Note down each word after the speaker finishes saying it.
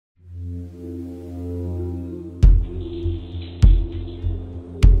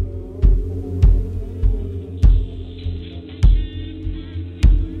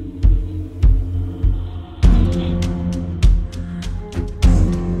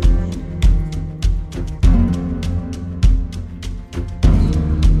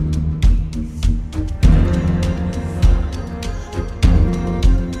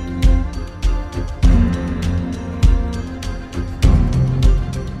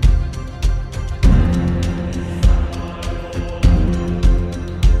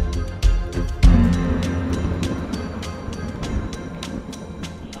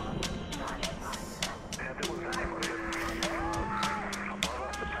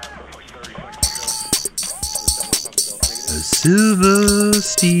silver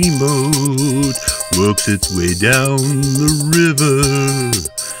steamboat works its way down the river.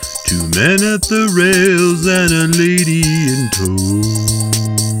 Two men at the rails and a lady in tow.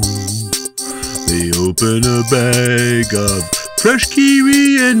 They open a bag of fresh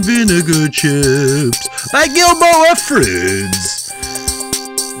kiwi and vinegar chips by Gilboa Fruits.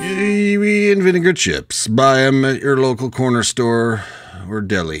 Kiwi and vinegar chips. Buy them at your local corner store or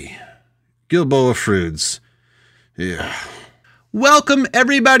deli. Gilboa Fruits. Yeah. Welcome,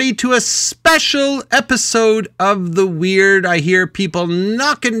 everybody, to a special episode of The Weird. I hear people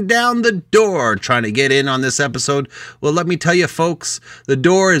knocking down the door trying to get in on this episode. Well, let me tell you, folks, the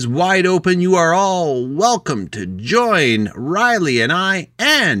door is wide open. You are all welcome to join Riley and I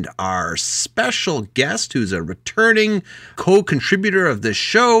and our special guest, who's a returning co-contributor of this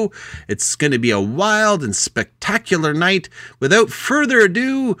show. It's going to be a wild and spectacular night. Without further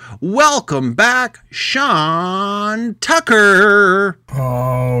ado, welcome back, Sean Tucker.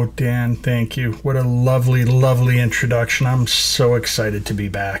 Oh, Dan, thank you. What a lovely, lovely introduction. I'm so excited to be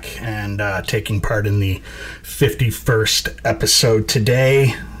back and taking part in the 51st episode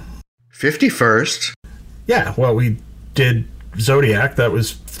today. 51st? Yeah, well, we did Zodiac. That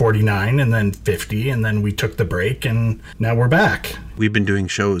was 49 and then 50, and then we took the break, and now we're back. We've been doing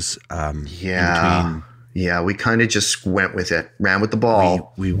shows Yeah, we kind of just went with it. Ran with the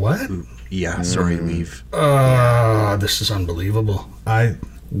ball. This is unbelievable.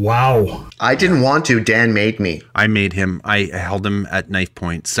 Wow. I didn't want to. Dan made me. I made him. I held him at knife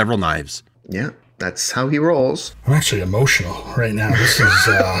point, several knives. Yeah, that's how he rolls. I'm actually emotional right now. This is...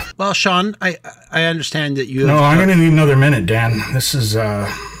 Well, Sean, I understand that you... No, I'm going to need another minute, Dan. This is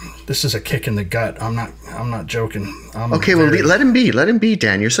a kick in the gut. I'm not joking. Let him be. Let him be,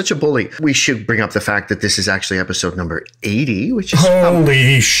 Dan. You're such a bully. We should bring up the fact that this is actually episode number 80, which is...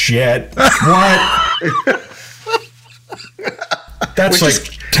 Holy shit. What? That's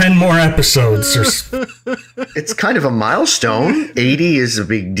like 10 more episodes. It's kind of a milestone. 80 is a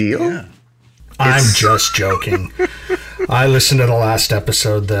big deal. Yeah. I'm just joking. I listened to the last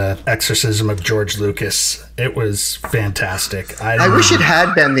episode, The Exorcism of George Lucas. It was fantastic. I wish it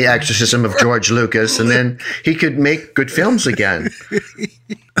had been The Exorcism of George Lucas, and then he could make good films again.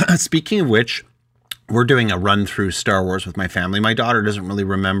 Speaking of which, we're doing a run through Star Wars with my family. My daughter doesn't really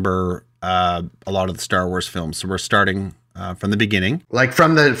remember a lot of the Star Wars films, so we're starting from the beginning, like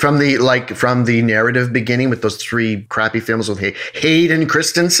from the narrative beginning with those three crappy films with Hayden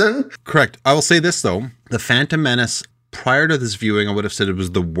Christensen. Correct. I will say this though: The Phantom Menace. Prior to this viewing, I would have said it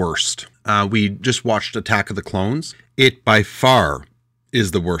was the worst. We just watched Attack of the Clones. It by far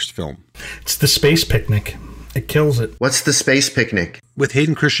is the worst film. It's The Space Picnic. It kills it. What's The Space Picnic? With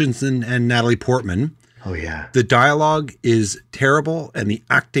Hayden Christensen and Natalie Portman. Oh yeah. The dialogue is terrible and the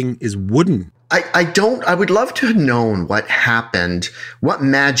acting is wooden. I would love to have known what happened, what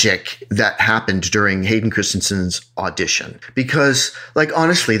magic that happened during Hayden Christensen's audition. Because, like,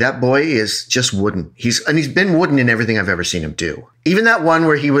 honestly, that boy is just wooden. He's been wooden in everything I've ever seen him do. Even that one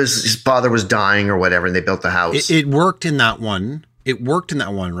where his father was dying or whatever, and they built the house. It worked in that one. It worked in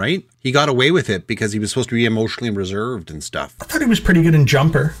that one, right? He got away with it because he was supposed to be emotionally reserved and stuff. I thought he was pretty good in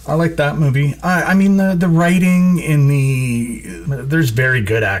Jumper. I like that movie. I mean, the writing in there's very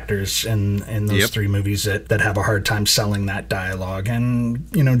good actors in those three movies that have a hard time selling that dialogue. And,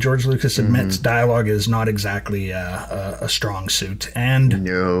 George Lucas admits dialogue is not exactly a strong suit. And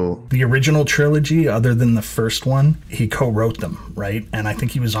no. The original trilogy, other than the first one, he co-wrote them, right? And I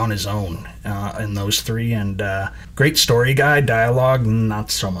think he was on his own in those three. And great story guy, dialogue, not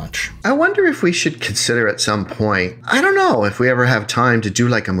so much. I wonder if we should consider at some point, I don't know if we ever have time to do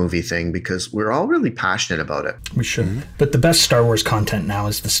like a movie thing, because we're all really passionate about it. We should. Mm-hmm. But the best Star Wars content now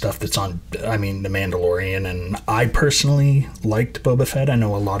is the stuff that's on, The Mandalorian. And I personally liked Boba Fett. I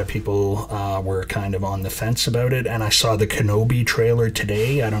know a lot of people were kind of on the fence about it. And I saw the Kenobi trailer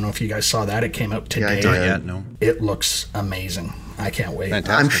today. I don't know if you guys saw that. It came out today. Yeah, not yet, no. It looks amazing. I can't wait.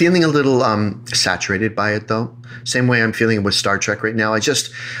 Fantastic. I'm feeling a little saturated by it, though. Same way I'm feeling with Star Trek right now. I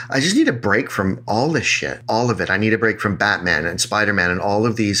just need a break from all this shit, all of it. I need a break from Batman and Spider-Man and all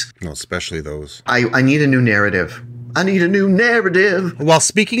of these. No, especially those. I need a new narrative. Well,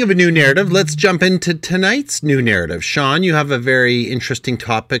 speaking of a new narrative, let's jump into tonight's new narrative. Sean, you have a very interesting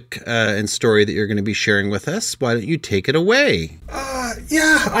topic and story that you're going to be sharing with us. Why don't you take it away? I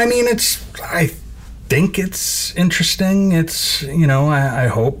think it's interesting. It's, I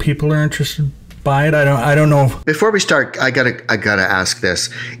hope people are interested by it. I don't know. Before we start, I gotta ask this.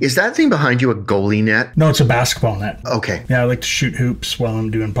 Is that thing behind you a goalie net? No, it's a basketball net. Okay. Yeah, I like to shoot hoops while I'm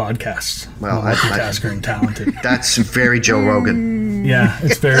doing podcasts. Well, multitasker and talented. That's very Joe Rogan. Yeah,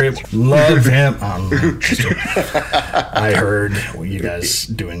 it's very love him. I heard you guys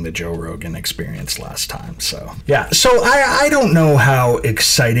doing the Joe Rogan Experience last time, so yeah. So I don't know how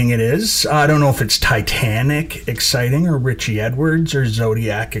exciting it is. I don't know if it's Titanic exciting or Richie Edwards or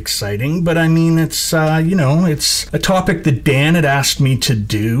Zodiac exciting, but I mean it's it's a topic that Dan had asked me to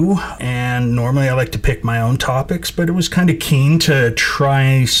do, and normally I like to pick my own topics, but it was kind of keen to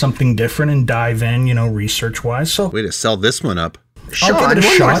try something different and dive in, research wise. So way to sell this one up.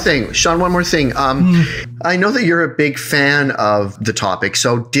 Sean, one more thing. I know that you're a big fan of the topic.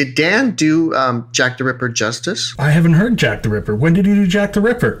 So did Dan do Jack the Ripper justice? I haven't heard Jack the Ripper. When did he do Jack the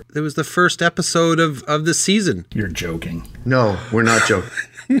Ripper? It was the first episode of the season. You're joking. No, we're not joking.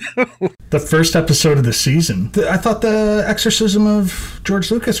 No. The first episode of the season. I thought the exorcism of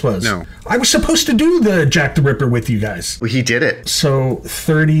George Lucas was. No. I was supposed to do the Jack the Ripper with you guys. Well, he did it. So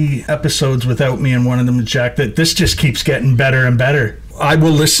 30 episodes without me, and one of them is Jack. This just keeps getting better and better. I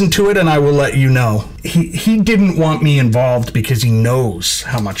will listen to it and I will let you know. He didn't want me involved because he knows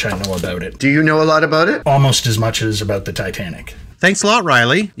how much I know about it. Do you know a lot about it? Almost as much as about the Titanic. Thanks a lot,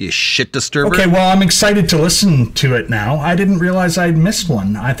 Riley. You shit disturber. Okay, well, I'm excited to listen to it now. I didn't realize I'd missed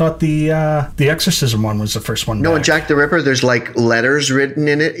one. I thought the exorcism one was the first one. No, back. in Jack the Ripper, there's like letters written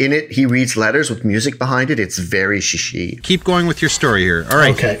in it. He reads letters with music behind it. It's very shishi. Keep going with your story here. All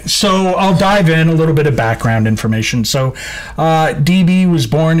right. Okay, so I'll dive in a little bit of background information. So, DB was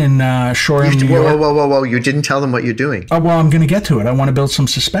born in Shoreham, New York. Whoa! You didn't tell them what you're doing. Oh, well, I'm going to get to it. I want to build some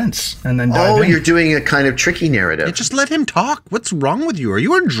suspense and then dive in. You're doing a kind of tricky narrative. Yeah, just let him talk. What's wrong with you? Are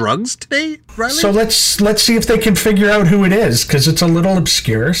you on drugs today, Riley? So let's see if they can figure out who it is, because it's a little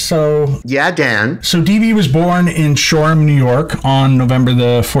obscure. So yeah, Dan. So DB was born in Shoreham, New York on November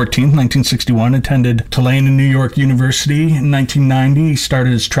the 14th, 1961, attended Tulane and New York University in 1990. He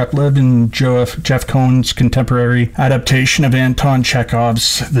started as Treplev in Jeff Cohen's contemporary adaptation of Anton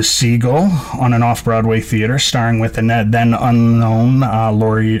Chekhov's The Seagull on an off-Broadway theater, starring with the then unknown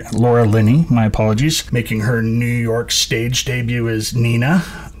Laura Linney, my apologies, making her New York stage debut as Nina.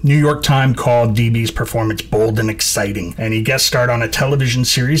 New York Times called DB's performance bold and exciting, and he guest starred on a television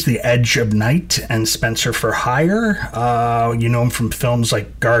series, The Edge of Night and Spencer for Hire. You know him from films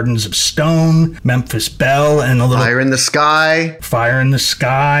like Gardens of Stone, Memphis Belle, and a little Fire in the Sky. Fire in the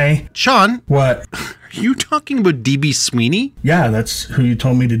Sky. Sean. What? Are you talking about DB Sweeney? Yeah, that's who you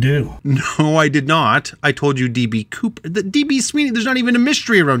told me to do. No, I did not. I told you DB Cooper. The DB Sweeney, there's not even a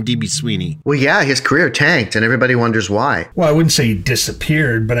mystery around DB Sweeney. Well, yeah, his career tanked, and everybody wonders why. Well, I wouldn't say he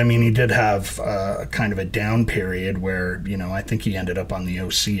disappeared, but I mean, he did have kind of a down period where, I think he ended up on the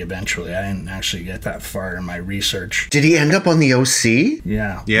OC eventually. I didn't actually get that far in my research. Did he end up on the OC?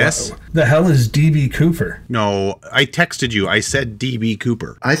 Yeah. Yes. What the hell is DB Cooper? No, I texted you. I said DB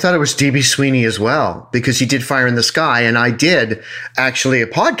Cooper. I thought it was DB Sweeney as well, because he did Fire in the Sky, and I did actually a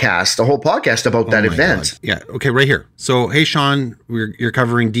whole podcast about that event. God. Yeah. Okay, right here. So, hey, Sean, you're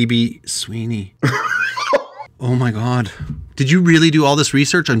covering DB Sweeney. Oh my God. Did you really do all this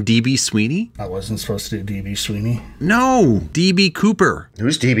research on DB Sweeney? I wasn't supposed to do DB Sweeney. No, DB Cooper.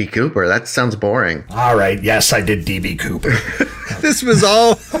 Who's DB Cooper? That sounds boring. All right, yes, I did DB Cooper. This was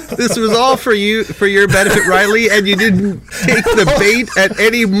all for your benefit, Riley, and you didn't take the bait at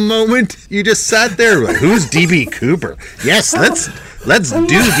any moment. You just sat there like, who's DB Cooper? Yes, let's do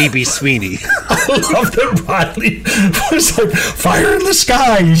DB Sweeney. I love that Riley was like, Fire in the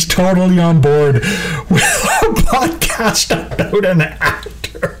Sky. He's totally on board with a podcast about an actor.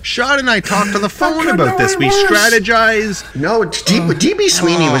 Sean and I talked on the phone about this. We strategized. No, DB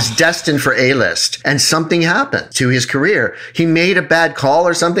Sweeney was destined for A-list, and something happened to his career. He made a bad call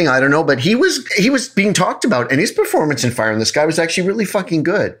or something, I don't know, but he was being talked about, and his performance in Fire in the Sky was actually really fucking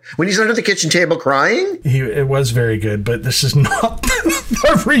good. When he's under the kitchen table crying. It was very good, but this is not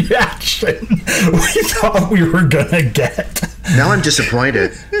the reaction we thought we were gonna get. Now I'm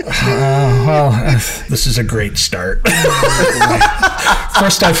disappointed. This is a great start.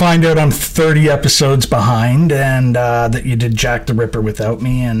 First, I find out I'm 30 episodes behind, and that you did Jack the Ripper without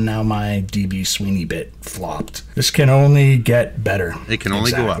me, and now my DB Sweeney bit flopped. This can only get better. It can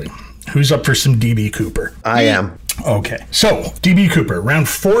only go up. Who's up for some DB Cooper? I am. Okay, so DB Cooper, around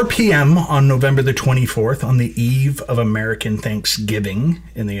 4 p.m. on November the 24th, on the eve of American Thanksgiving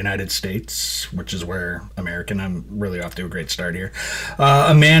in the United States, which is where I'm really off to a great start here.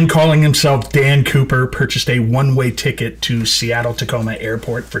 A man calling himself Dan Cooper purchased a one-way ticket to Seattle-Tacoma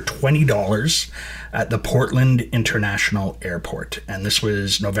Airport for $20 at the Portland International Airport, and this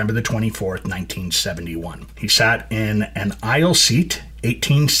was November the 24th, 1971. He sat in an aisle seat,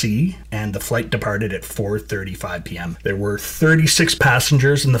 18C, and the flight departed at 4:35 p.m. There were 36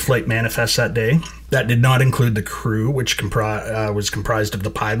 passengers in the flight manifest that day. That did not include the crew, which was comprised of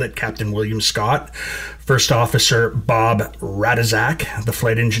the pilot, Captain William Scott, First Officer Bob Radizak, the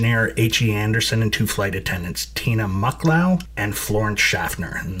flight engineer H.E. Anderson, and 2 flight attendants, Tina Mucklow and Florence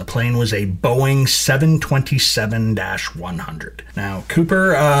Schaffner. And the plane was a Boeing 727-100. Now,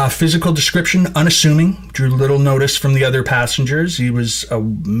 Cooper, physical description, unassuming, drew little notice from the other passengers. He was a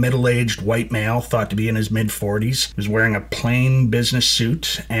middle-aged white male, thought to be in his mid-40s. He was wearing a plain business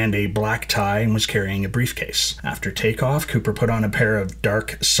suit and a black tie and was carrying a briefcase. After takeoff, Cooper put on a pair of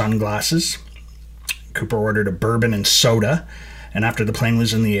dark sunglasses. Cooper ordered a bourbon and soda, and after the plane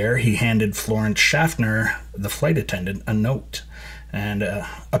was in the air, he handed Florence Schaffner, the flight attendant, a note. And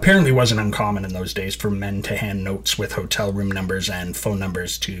apparently wasn't uncommon in those days for men to hand notes with hotel room numbers and phone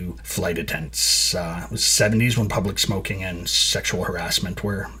numbers to flight attendants. It was the 70s when public smoking and sexual harassment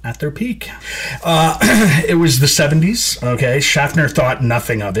were at their peak. It was the 70s, okay? Schaffner thought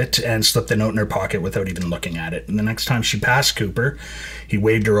nothing of it and slipped the note in her pocket without even looking at it. And the next time she passed Cooper, he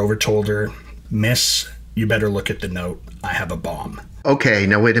waved her over, told her, "Miss, you better look at the note. I have a bomb." Okay,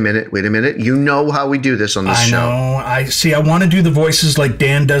 now wait a minute. You know how we do this on this show. I know. I want to do the voices like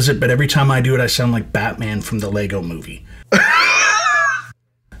Dan does it, but every time I do it, I sound like Batman from the Lego movie.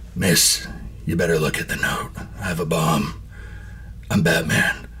 "Miss, you better look at the note. I have a bomb. I'm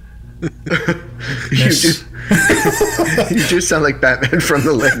Batman." You do sound like Batman from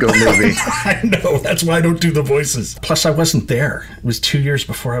the Lego movie. I know. That's why I don't do the voices. Plus, I wasn't there. It was 2 years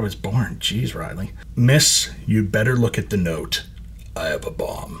before I was born. Jeez, Riley. "Miss, you better look at the note. I have a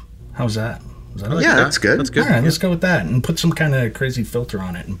bomb." How's that? Is that Yeah, that's good. That's good. All right, let's go with that and put some kind of crazy filter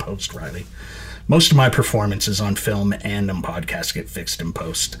on it in post, Riley. Most of my performances on film and on podcast get fixed in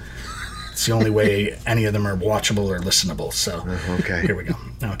post. It's the only way any of them are watchable or listenable. So okay. Here we go.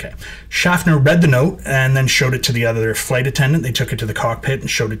 Okay. Schaffner read the note and then showed it to the other flight attendant. They took it to the cockpit and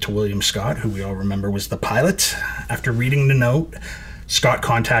showed it to William Scott, who we all remember was the pilot. After reading the note, Scott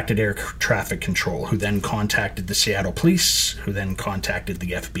contacted air traffic control, who then contacted the Seattle police, who then contacted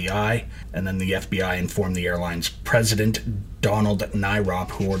the FBI, and then the FBI informed the airline's president, Donald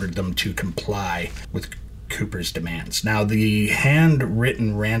Nyrop, who ordered them to comply with Cooper's demands. Now, the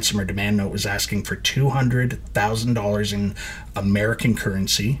handwritten ransom or demand note was asking for $200,000 in American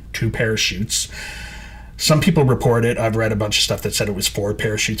currency, 2 parachutes. Some people report it. I've read a bunch of stuff that said it was 4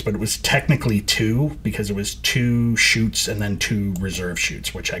 parachutes, but it was technically 2 because it was 2 chutes and then 2 reserve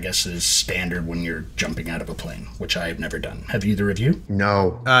chutes, which I guess is standard when you're jumping out of a plane, which I have never done. Have either of you?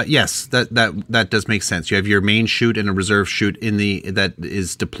 No. Yes, that does make sense. You have your main chute and a reserve chute that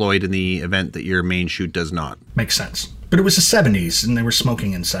is deployed in the event that your main chute does not. Makes sense. But it was the 70s, and they were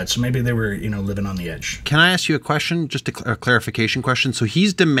smoking inside, so maybe they were, living on the edge. Can I ask you a question, just a clarification question? So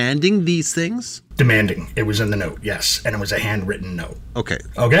he's demanding these things? Demanding. It was in the note, yes, and it was a handwritten note. Okay.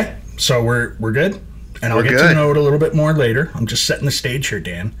 Okay, so we're good? And I'll get to the note a little bit more later. I'm just setting the stage here,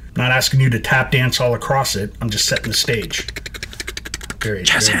 Dan. I'm not asking you to tap dance all across it. I'm just setting the stage. Very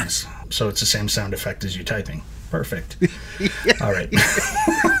hands. So it's the same sound effect as you typing. Perfect. All right.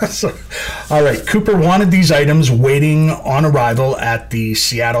 All right. Cooper wanted these items waiting on arrival at the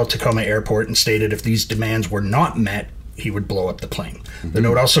Seattle-Tacoma airport and stated if these demands were not met, he would blow up the plane. Mm-hmm. The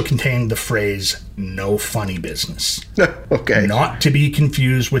note also contained the phrase, "no funny business." Okay. Not to be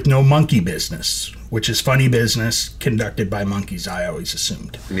confused with "no monkey business," which is funny business conducted by monkeys, I always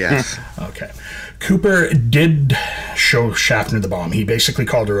assumed. Yes. Okay. Cooper did show Schaffner the bomb. He basically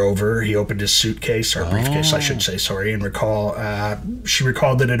called her over. He opened his suitcase, or briefcase, I should say, sorry, and she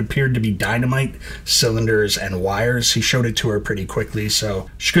recalled that it appeared to be dynamite, cylinders, and wires. He showed it to her pretty quickly, so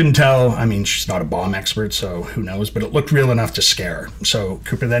she couldn't tell. I mean, she's not a bomb expert, so who knows, but it looked real enough to scare her. So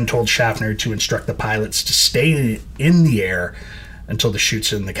Cooper then told Schaffner to instruct the pilots to stay in the air until the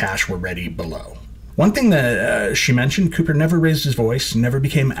chutes and the cache were ready below. One thing that she mentioned, Cooper never raised his voice, never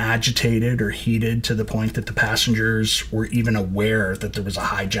became agitated or heated to the point that the passengers were even aware that there was a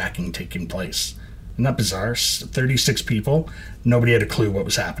hijacking taking place. Isn't that bizarre? 36 people, nobody had a clue what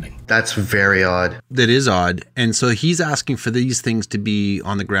was happening. That's very odd. That is odd. And so he's asking for these things to be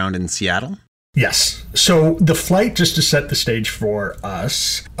on the ground in Seattle? Yes. So the flight, just to set the stage for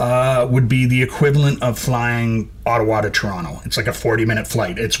us, would be the equivalent of flying Ottawa to Toronto. It's like a 40-minute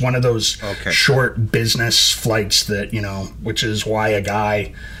flight. It's one of those short business flights that, which is why a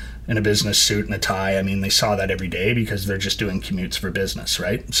guy in a business suit and a tie, I mean, they saw that every day because they're just doing commutes for business,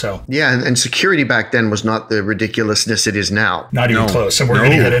 right? So yeah, and security back then was not the ridiculousness it is now. Not even close. And we're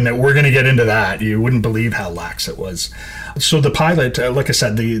going to get into that. You wouldn't believe how lax it was. So the pilot, like I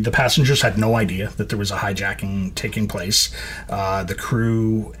said, the passengers had no idea that there was a hijacking taking place. The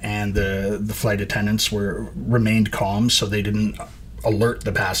crew and the flight attendants remained calm, so they didn't alert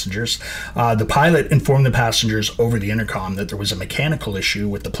the passengers. The pilot informed the passengers over the intercom that there was a mechanical issue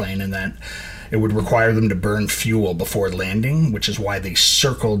with the plane and that it would require them to burn fuel before landing, which is why they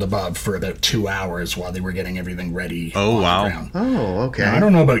circled above for about 2 hours while they were getting everything ready on the ground. Oh, okay. Now, I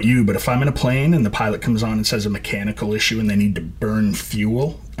don't know about you, but if I'm in a plane and the pilot comes on and says a mechanical issue and they need to burn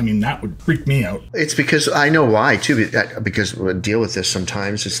fuel, I mean, that would freak me out. It's because I know why, too, because we deal with this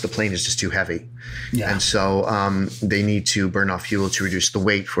sometimes. It's the plane is just too heavy. Yeah. And so they need to burn off fuel to reduce the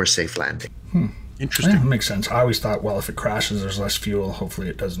weight for a safe landing. Interesting. Yeah, that makes sense. I always thought, well, if it crashes, there's less fuel. Hopefully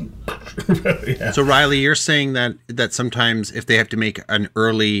it doesn't. Yeah. So, Riley, you're saying that sometimes if they have to make an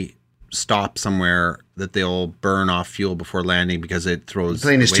early stop somewhere, that they'll burn off fuel before landing because it throws... The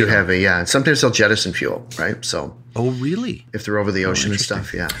plane is too weight heavy, yeah. Sometimes they'll jettison fuel, right? So... Oh, really? If they're over the ocean and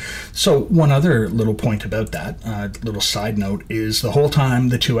stuff, yeah. So one other little point about that, little side note, is the whole time,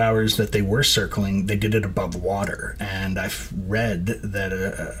 the 2 hours that they were circling, they did it above water. And I've read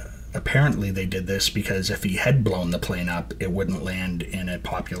that apparently they did this because if he had blown the plane up, it wouldn't land in a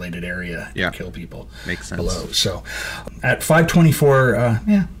populated area and kill people. Makes sense. Below. So at 5:24,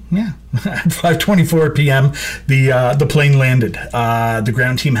 at 5:24 p.m., the plane landed. The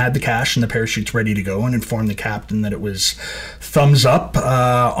ground team had the cash and the parachutes ready to go and informed the captain that it was thumbs up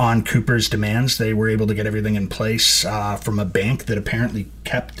on Cooper's demands. They were able to get everything in place from a bank that apparently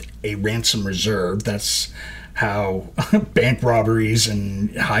kept a ransom reserve. That's how bank robberies and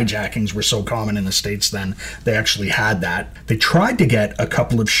hijackings were so common in the States then. They actually had that. They tried to get a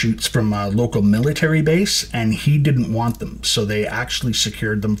couple of chutes from a local military base, and he didn't want them. So they actually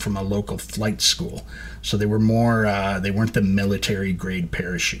secured them from a local flight school. So they were more, they weren't the military grade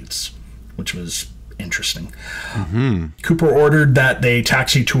parachutes, which was interesting. Cooper ordered that they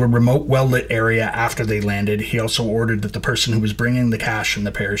taxi to a remote, well-lit area after they landed. He also ordered that the person who was bringing the cash and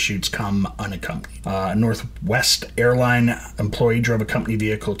the parachutes come unaccompanied. A Northwest airline employee drove a company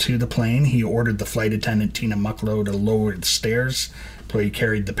vehicle to the plane. He ordered the flight attendant, Tina Mucklow, to lower the stairs. The employee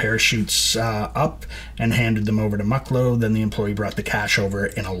carried the parachutes up and handed them over to Mucklow. Then the employee brought the cash over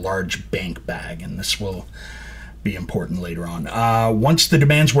in a large bank bag, and this will be important later on. Once the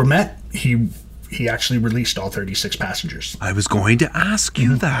demands were met, he actually released all 36 passengers. I was going to ask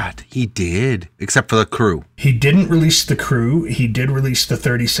you that. He did, except for the crew. He didn't release the crew. He did release the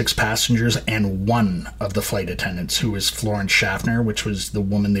 36 passengers and one of the flight attendants, who was Florence Schaffner, which was the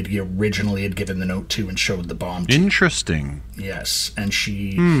woman that he originally had given the note to and showed the bomb to. Interesting. Yes, and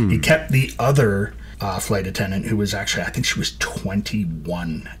he kept the other flight attendant, who was actually, I think she was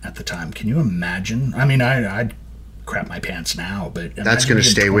 21 at the time. Can you imagine? I mean, I'd crap my pants now, but that's going to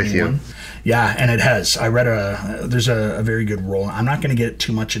stay 21. With you. Yeah, and it has. I read there's a very good role. I'm not going to get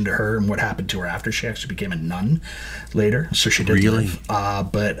too much into her and what happened to her after she actually became a nun later. So she did live.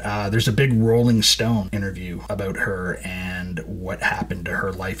 But there's a big Rolling Stone interview about her and what happened to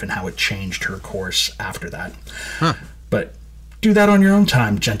her life and how it changed her course after that. But do that on your own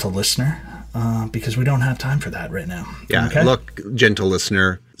time, gentle listener, because we don't have time for that right now. Yeah, okay? Look, gentle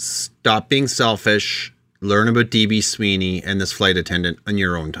listener, stop being selfish. Learn about D.B. Sweeney and this flight attendant on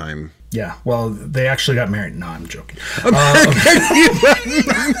your own time. Yeah, well, they actually got married. No, I'm joking. Can you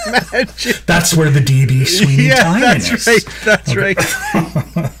imagine? That's where the D.B. Sweeney tie-in is. That's right.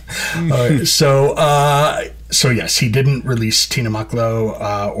 So yes, he didn't release Tina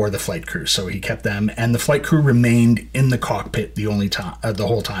Mucklow or the flight crew, so he kept them, and the flight crew remained in the cockpit the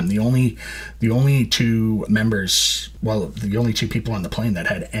whole time. The only two members, well, the only two people on the plane that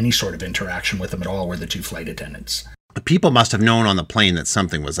had any sort of interaction with them at all were the two flight attendants. People must have known on the plane that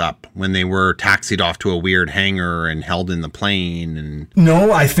something was up when they were taxied off to a weird hangar and held in the plane. And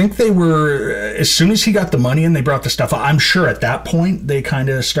no, I think they were, as soon as he got the money and they brought the stuff, I'm sure at that point they kind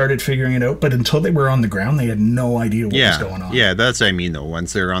of started figuring it out. But until they were on the ground, they had no idea what was going on. Yeah, that's what I mean, though.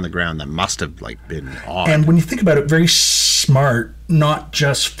 Once they're on the ground, that must have been odd. And when you think about it, very smart, not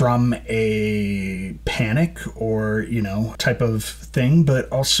just from a panic or, type of thing, but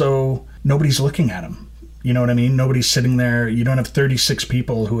also nobody's looking at him. You know what I mean? Nobody's sitting there. You don't have 36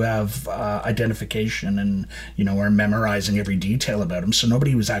 people who have identification and, are memorizing every detail about him. So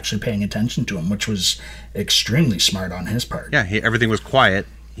nobody was actually paying attention to him, which was extremely smart on his part. Yeah, everything was quiet.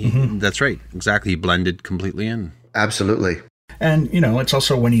 That's right. Exactly. He blended completely in. Absolutely. And, it's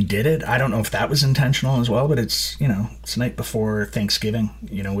also when he did it, I don't know if that was intentional as well, but it's the night before Thanksgiving,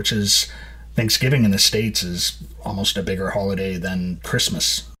 which is Thanksgiving in the States is almost a bigger holiday than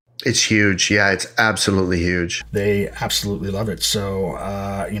Christmas. It's huge. Yeah, it's absolutely huge. They absolutely love it. So,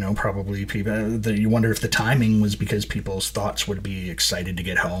 probably people, you wonder if the timing was because people's thoughts would be excited to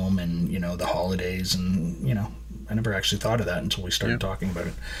get home and, the holidays and, I never actually thought of that until we started talking about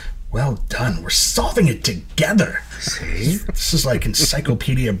it. Well done. We're solving it together. See? This is like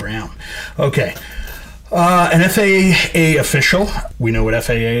Encyclopedia Brown. Okay. An FAA official. We know what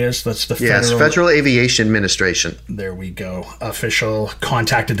FAA is. That's the Federal Aviation Administration. There we go. Official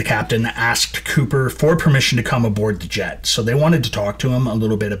contacted the captain, asked Cooper for permission to come aboard the jet. So they wanted to talk to him a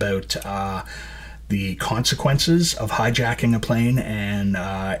little bit about the consequences of hijacking a plane and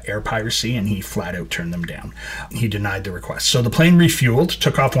air piracy, and he flat out turned them down. He denied the request. So the plane refueled,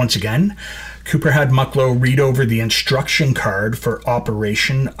 took off once again. Cooper had Mucklow read over the instruction card for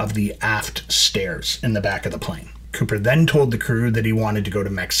operation of the aft stairs in the back of the plane. Cooper then told the crew that he wanted to go to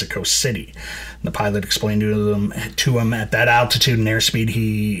Mexico City. The pilot explained to him at that altitude and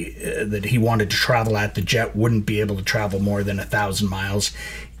airspeed that he wanted to travel at, the jet wouldn't be able to travel more than 1,000 miles,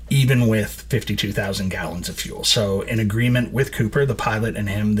 even with 52,000 gallons of fuel. So in agreement with Cooper, the pilot and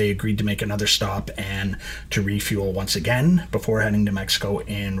him, they agreed to make another stop and to refuel once again before heading to Mexico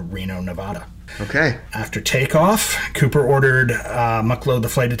in Reno, Nevada. Okay. After takeoff, Cooper ordered Mucklow, the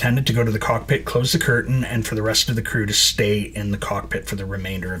flight attendant, to go to the cockpit, close the curtain, and for the rest of the crew to stay in the cockpit for the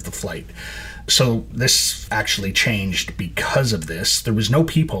remainder of the flight. So this actually changed because of this. There was no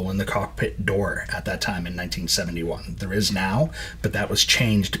people in the cockpit door at that time in 1971. There is now, but that was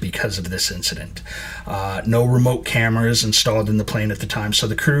changed because of this incident. No remote cameras installed in the plane at the time, so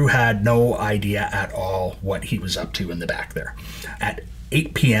the crew had no idea at all what he was up to in the back there. At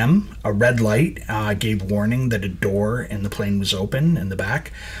 8 p.m., a red light gave warning that a door in the plane was open in the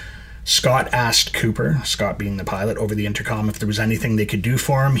back. Scott asked Cooper, Scott being the pilot, over the intercom if there was anything they could do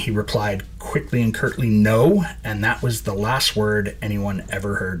for him. He replied quickly and curtly, no, and that was the last word anyone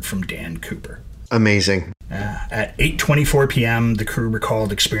ever heard from Dan Cooper. Amazing. At 8:24 p.m., the crew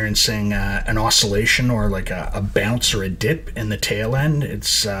recalled experiencing an oscillation or like a bounce or a dip in the tail end.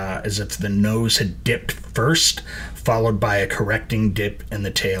 It's as if the nose had dipped first, followed by a correcting dip in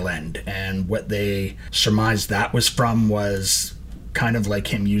the tail end. And what they surmised that was from was kind of like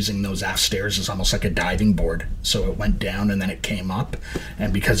him using those aft stairs as almost like a diving board. So it went down and then it came up,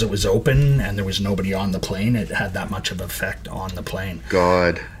 and because it was open and there was nobody on the plane, it had that much of effect on the plane.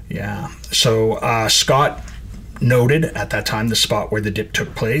 God. Yeah. So Scott noted at that time the spot where the dip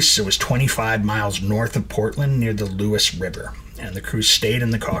took place. It was 25 miles north of Portland near the Lewis River, and the crew stayed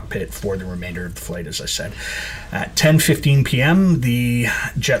in the cockpit for the remainder of the flight, as I said. At 10:15 p.m., the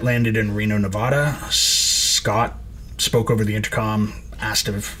jet landed in Reno, Nevada. Scott spoke over the intercom, asked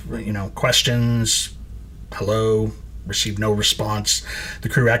if, questions, hello, received no response. The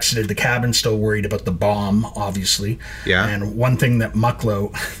crew exited the cabin, still worried about the bomb, obviously. Yeah. And one thing that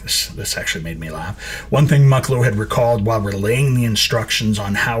Mucklow, this actually made me laugh, one thing Mucklow had recalled while relaying the instructions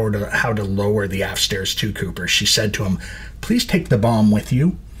on how to lower the aft stairs to Cooper, she said to him, "Please take the bomb with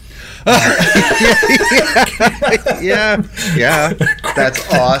you." Yeah.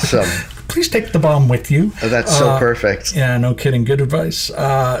 That's awesome. Please take the bomb with you. Oh, that's so perfect. Yeah, no kidding. Good advice.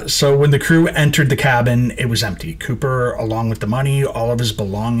 So when the crew entered the cabin, it was empty. Cooper, along with the money, all of his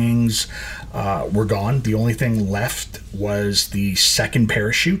belongings were gone. The only thing left was the second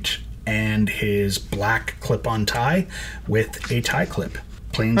parachute and his black clip-on tie with a tie clip.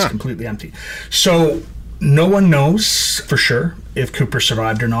 Plane's completely empty. So no one knows for sure if Cooper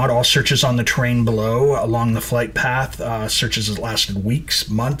survived or not. All searches on the terrain below along the flight path, searches that lasted weeks,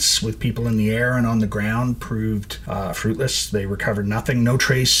 months, with people in the air and on the ground, proved fruitless. They recovered nothing. No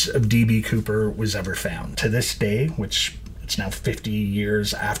trace of D.B. Cooper was ever found. To this day, which it's now 50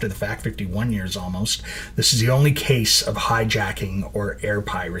 years after the fact, 51 years almost, this is the only case of hijacking or air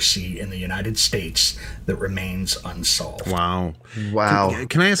piracy in the United States that remains unsolved. Wow.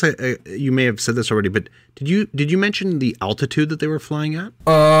 Can I ask, you may have said this already, but did you mention the altitude that they were flying at?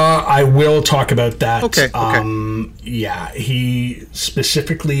 I will talk about that. Okay. Yeah, he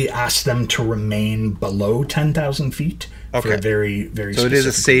specifically asked them to remain below 10,000 feet. Okay. For a very, very so it is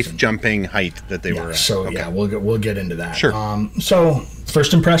a safe reason. Jumping height that they were at. So okay. yeah, we'll get into that. Sure. So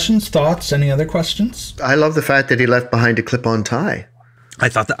first impressions, thoughts, any other questions? I love the fact that he left behind a clip-on tie. I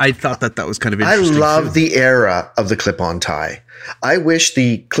thought that was kind of I interesting. love the era of the clip-on tie. I wish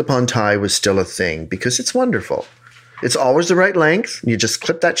the clip-on tie was still a thing because it's wonderful. It's always the right length. You just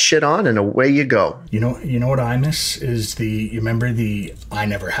clip that shit on and away you go. You know what I miss is you remember I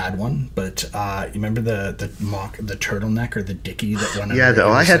never had one, but you remember the turtleneck or the dickie that went Yeah,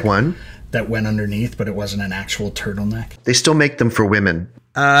 I had one. That went underneath, but it wasn't an actual turtleneck. They still make them for women.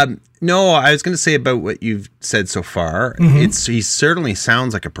 No, I was going to say about what you've said so far. Mm-hmm. He certainly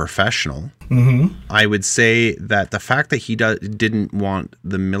sounds like a professional. Mm-hmm. I would say that the fact that he didn't want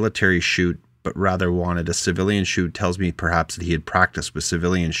the military chute, but rather wanted a civilian chute, tells me perhaps that he had practiced with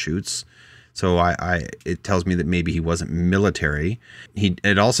civilian chutes, So it tells me that maybe he wasn't military.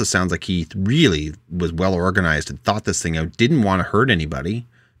 It also sounds like he really was well organized and thought this thing out, didn't want to hurt anybody.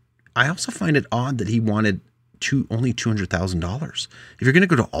 I also find it odd that he wanted only $200,000. If you're going to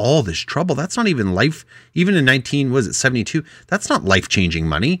go to all this trouble, that's not even life. Even in 72, that's not life-changing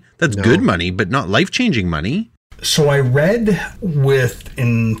money. That's good money, but not life-changing money. So I read with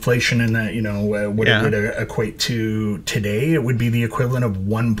inflation and that, what it would equate to today, it would be the equivalent of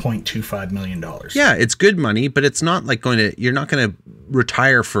 $1.25 million. Yeah, it's good money, but it's not like you're not going to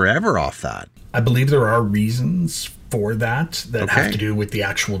retire forever off that. I believe there are reasons for that have to do with the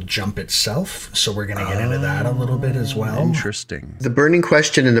actual jump itself. So we're going to get into that a little bit as well. Interesting. The burning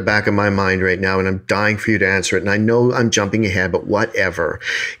question in the back of my mind right now, and I'm dying for you to answer it, and I know I'm jumping ahead, but whatever,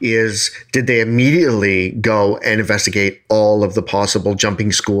 is did they immediately go and investigate all of the possible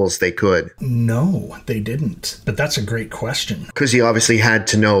jumping schools they could? No, they didn't. But that's a great question. Because he obviously had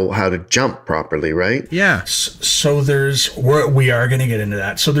to know how to jump properly, right? Yeah. So we are going to get into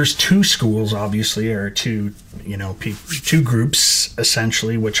that. So there's two schools, obviously, or two groups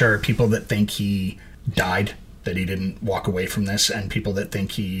essentially, which are people that think he died, that he didn't walk away from this, and people that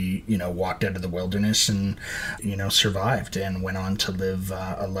think he walked out of the wilderness and survived and went on to live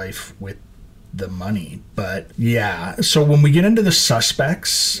a life with the money. But yeah, so when we get into the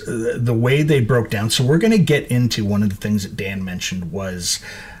suspects, the way they broke down, so we're going to get into one of the things that Dan mentioned was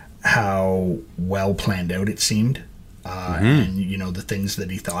how well planned out it seemed. And the things that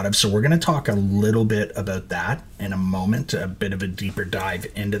he thought of. So we're going to talk a little bit about that in a moment, a bit of a deeper dive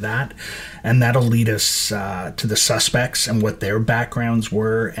into that, and that'll lead us to the suspects and what their backgrounds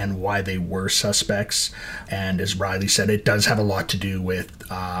were and why they were suspects. And as Riley said, it does have a lot to do with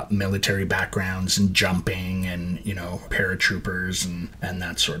military backgrounds and jumping and paratroopers and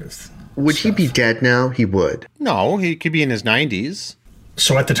that sort of Would stuff. he be dead now? He would. No, he could be in his 90s.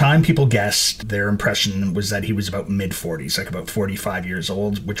 So at the time, people guessed their impression was that he was about mid-40s, like about 45 years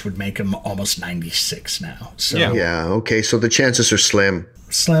old, which would make him almost 96 now. So Yeah, okay, so the chances are slim.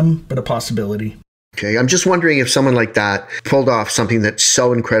 Slim, but a possibility. Okay, I'm just wondering if someone like that pulled off something that's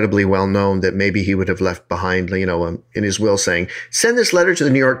so incredibly well known that maybe he would have left behind, in his will saying, send this letter to the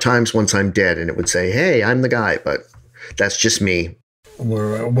New York Times once I'm dead, and it would say, hey, I'm the guy, but that's just me.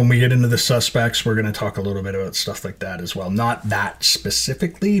 When we get into the suspects, we're going to talk a little bit about stuff like that as well. Not that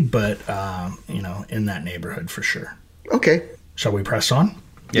specifically, but, in that neighborhood for sure. Okay. Shall we press on?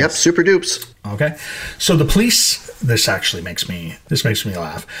 Yes. Yep, super dupes. Okay. So the police, this makes me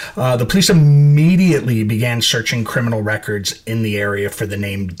laugh. The police immediately began searching criminal records in the area for the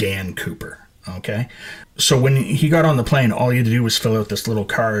name Dan Cooper. Okay. So when he got on the plane, all he had to do was fill out this little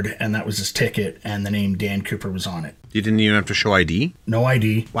card, and that was his ticket, and the name Dan Cooper was on it. You didn't even have to show ID? No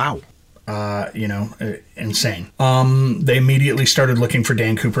ID. Wow. Insane. They immediately started looking for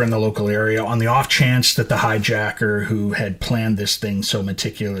Dan Cooper in the local area on the off chance that the hijacker who had planned this thing so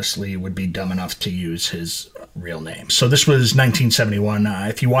meticulously would be dumb enough to use his real name. So this was 1971.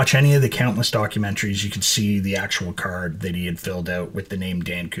 If you watch any of the countless documentaries, you could see the actual card that he had filled out with the name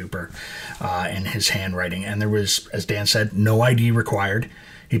Dan Cooper in his handwriting. And there was, as Dan said, no ID required.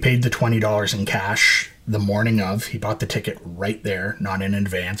 He paid the $20 in cash the morning of. He bought the ticket right there, not in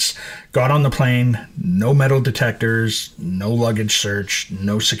advance. Got on the plane, no metal detectors, no luggage search,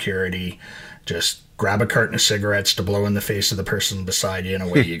 no security. Just grab a carton of cigarettes to blow in the face of the person beside you and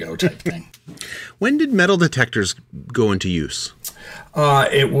away you go type thing. When did metal detectors go into use?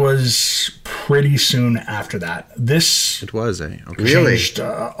 It was pretty soon after that. It was, eh? Okay. Changed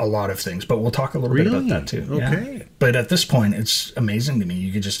a lot of things, but we'll talk a little bit about that too. Okay. Yeah. But at this point, it's amazing to me.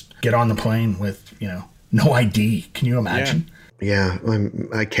 You could just get on the plane with, no ID. Can you imagine? Yeah,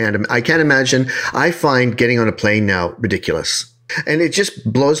 I can't imagine. I find getting on a plane now ridiculous. And it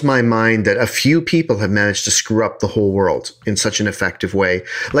just blows my mind that a few people have managed to screw up the whole world in such an effective way.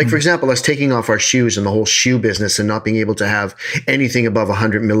 Like, for example, us taking off our shoes and the whole shoe business and not being able to have anything above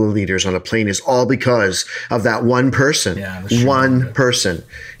 100 milliliters on a plane is all because of that one person. Yeah, one person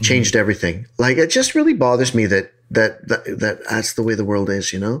changed everything. Like, it just really bothers me that that's the way the world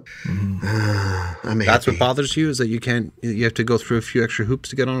is, That's what bothers you, is that you have to go through a few extra hoops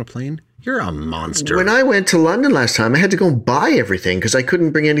to get on a plane? You're a monster. When I went to London last time, I had to go and buy everything because I couldn't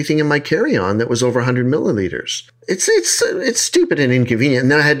bring anything in my carry-on that was over 100 milliliters. It's stupid and inconvenient.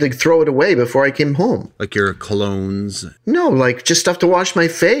 And then I had to throw it away before I came home. Like your colognes? No, like just stuff to wash my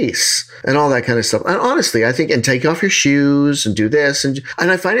face and all that kind of stuff. And honestly, I think, and take off your shoes and do this. And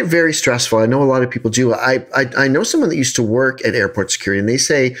I find it very stressful. I know a lot of people do. I know someone that used to work at airport security, and they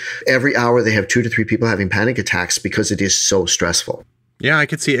say every hour they have 2 to 3 people having panic attacks because it is so stressful. Yeah, I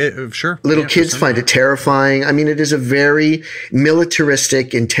could see it. Sure. Little kids find it terrifying. I mean, it is a very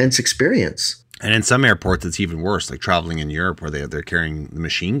militaristic, intense experience. And in some airports, it's even worse, like traveling in Europe where they're carrying the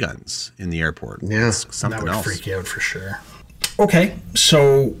machine guns in the airport. Yeah. It's something that would else. freak you out for sure. Okay,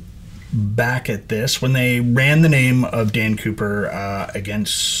 so back at this, when they ran the name of Dan Cooper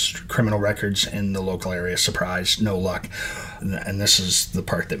against criminal records in the local area, surprise, no luck. And this is the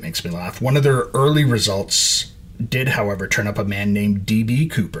part that makes me laugh. One of their early results did, however, turn up a man named D.B.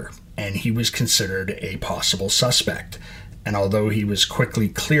 Cooper, and he was considered a possible suspect. And although he was quickly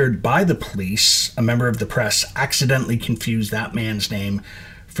cleared by the police, a member of the press accidentally confused that man's name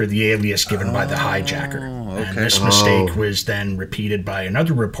for the alias given by the hijacker. Okay. And this mistake was then repeated by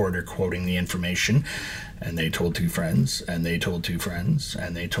another reporter quoting the information. And they told two friends, and they told two friends,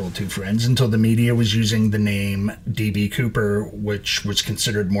 and they told two friends, until the media was using the name D.B. Cooper, which was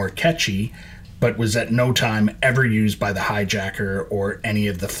considered more catchy, but was at no time ever used by the hijacker or any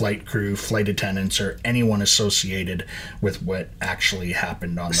of the flight crew, flight attendants, or anyone associated with what actually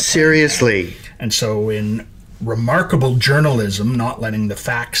happened on the plane. Seriously. And so in remarkable journalism, not letting the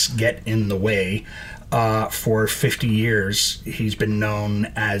facts get in the way, for 50 years, he's been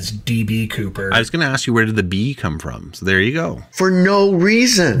known as D.B. Cooper. I was going to ask you, where did the B come from? So there you go. For no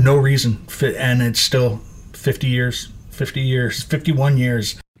reason. No reason. And it's still 50 years, 51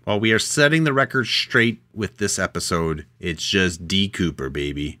 years. Well, we are setting the record straight with this episode. It's just D. Cooper,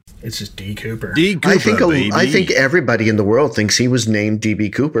 baby. It's just D. Cooper. D. Cooper, baby. I think everybody in the world thinks he was named D.B.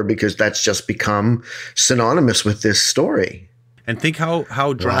 Cooper because that's just become synonymous with this story. And think how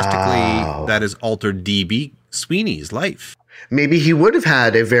drastically that has altered D.B. Sweeney's life. Maybe he would have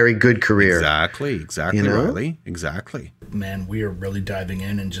had a very good career. Exactly, You know? Riley. Exactly. Man, we are really diving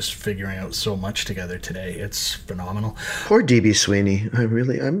in and just figuring out so much together today. It's phenomenal. Poor D.B. Sweeney.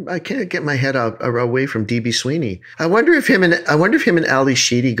 I can't get my head out away from D.B. Sweeney. I wonder if him and Ali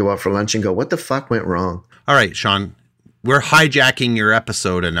Sheedy go out for lunch and go, what the fuck went wrong? All right, Sean. We're hijacking your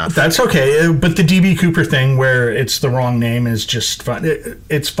episode enough. That's okay. But the D.B. Cooper thing where it's the wrong name is just fun.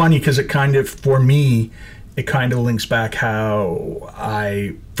 It's funny because it kind of, for me, it kind of links back how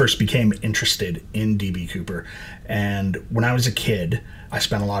I first became interested in D.B. Cooper. And when I was a kid, I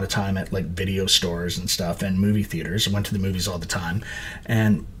spent a lot of time at like video stores and stuff and movie theaters. I went to the movies all the time.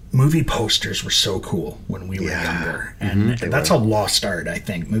 And movie posters were so cool when we were younger. And that's a lost art, I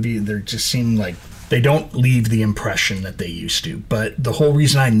think. They just seem like they don't leave the impression that they used to. But the whole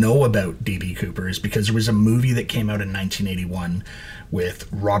reason I know about D.B. Cooper is because there was a movie that came out in 1981 with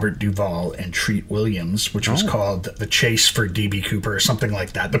Robert Duvall and Treat Williams, which was called The Chase for D.B. Cooper or something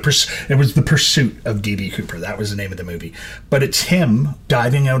like that. It was The Pursuit of D.B. Cooper. That was the name of the movie. But it's him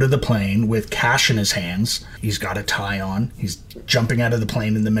diving out of the plane with cash in his hands. He's got a tie on. He's jumping out of the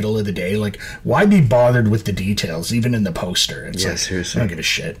plane in the middle of the day. Like, why be bothered with the details, even in the poster? It's like, seriously. I don't give a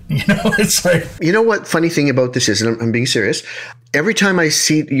shit. You know, it's like... You know what funny thing about this is, and I'm being serious, every time I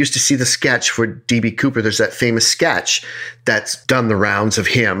used to see the sketch for D.B. Cooper, there's that famous sketch that's done the rounds of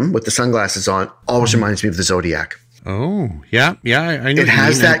him with the sunglasses on, always reminds me of the Zodiac. Oh, yeah, I know. It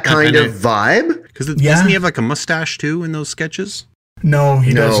has that kind of vibe. Because doesn't he have like a mustache too in those sketches? No,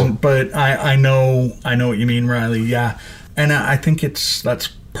 he doesn't. But I know what you mean, Riley. Yeah, and I think that's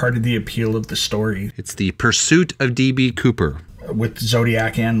part of the appeal of the story. It's the pursuit of D.B. Cooper With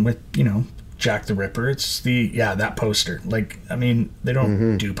Zodiac and with, Jack the Ripper. It's that poster. Like, I mean, they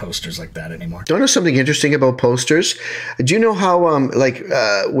don't do posters like that anymore. Do you know something interesting about posters? Do you know how,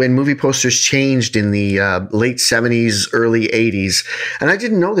 when movie posters changed in the late 70s, early 80s, and I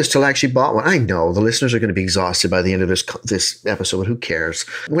didn't know this till I actually bought one. I know the listeners are going to be exhausted by the end of this episode, but who cares?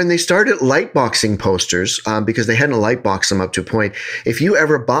 When they started lightboxing posters, because they hadn't lightboxed them up to a point, if you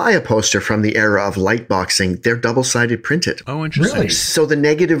ever buy a poster from the era of lightboxing, they're double-sided printed. Oh, interesting. Really? So the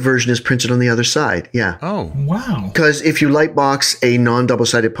negative version is printed on the other side. Yeah. Oh. Wow. Because if you lightbox a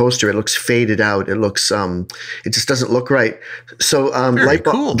non-double-sided poster, it looks faded out. It looks, it just doesn't look right. So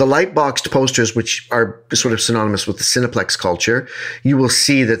cool. The lightboxed posters, which are sort of synonymous with the Cineplex culture, you will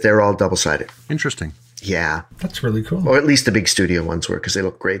see that they're all double-sided. Interesting. Yeah. That's really cool. Or at least the big studio ones were, because they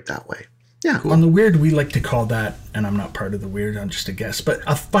look great that way. Yeah. Cool. On the weird, we like to call that, and I'm not part of the weird, I'm just a guest, but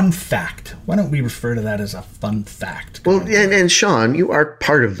a fun fact. Why don't we refer to that as a fun fact? Well, and Sean, you are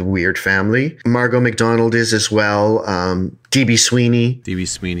part of the weird family. Margot McDonald is as well. D.B. Sweeney. D.B.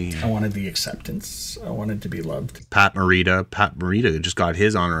 Sweeney. I wanted the acceptance. I wanted to be loved. Pat Morita just got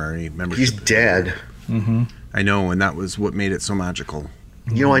his honorary membership. He's dead. Mm-hmm. I know, and that was what made it so magical.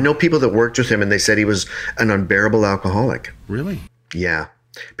 You know, I know people that worked with him, and they said he was an unbearable alcoholic. Really? Yeah.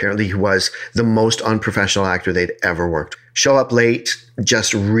 Apparently he was the most unprofessional actor they'd ever worked. show up late,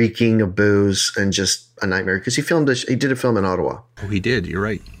 just reeking of booze and just a nightmare because he did a film in Ottawa. Oh, he did. You're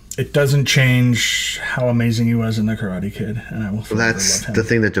right. It doesn't change how amazing he was in The Karate Kid, and I will forever That's love him. the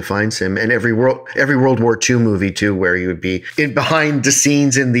thing that defines him. And every World War II movie too, where he would be in behind the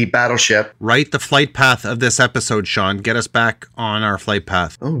scenes in the battleship. Write the flight path of this episode, Sean. Get us back on our flight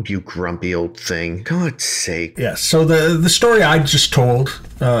path. Oh, you grumpy old thing! God's sake. Yeah. So the story I just told,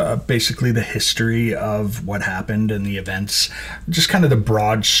 basically the history of what happened and the events, just kind of the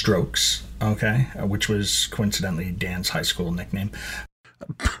broad strokes. Okay, which was coincidentally Dan's high school nickname.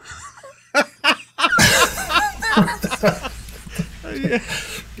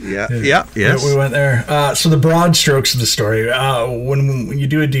 Yes. We went there. So the broad strokes of the story. When you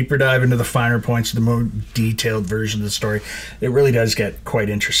do a deeper dive into the finer points, the more detailed version of the story, it really does get quite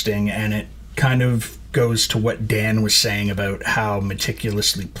interesting, and it kind of goes to what Dan was saying about how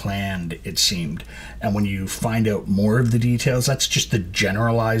meticulously planned it seemed. And when you find out more of the details, that's just the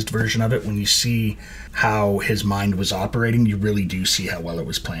generalized version of it. When you see how his mind was operating, you really do see how well it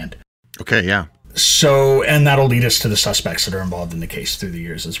was planned. Okay, yeah. So, and that'll lead us to the suspects that are involved in the case through the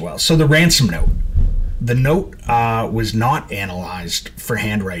years as well. So the ransom note. The note was not analyzed for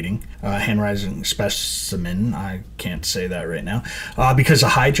handwriting specimen. I can't say that right now. Because a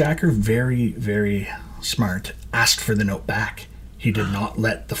hijacker, very, very smart, asked for the note back. He did not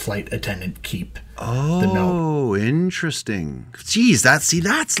let the flight attendant keep the note. Oh, interesting. Geez, that's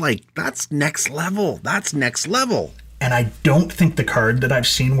next level. That's next level. And I don't think the card that I've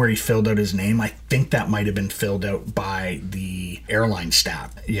seen where he filled out his name, I think that might have been filled out by the airline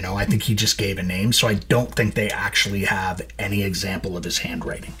staff. You know, I think he just gave a name. So I don't think they actually have any example of his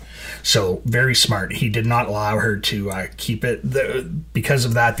handwriting. So very smart. He did not allow her to keep it. Because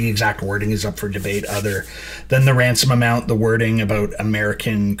of that, the exact wording is up for debate. Other than the ransom amount, the wording about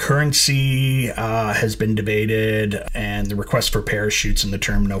American currency has been debated, and the request for parachutes and the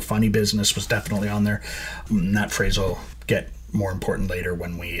term "no funny business" was definitely on there. And that phrase will get more important later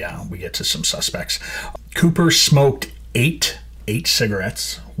when we get to some suspects. Cooper smoked eight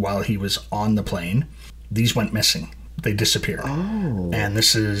cigarettes while he was on the plane. These went missing. They disappeared. Oh. And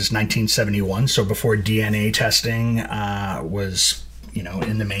this is 1971, so before DNA testing was,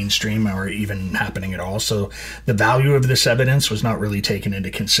 in the mainstream or even happening at all. So the value of this evidence was not really taken into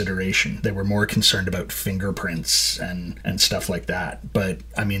consideration. They were more concerned about fingerprints and stuff like that. But,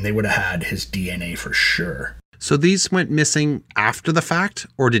 they would have had his DNA for sure. So these went missing after the fact,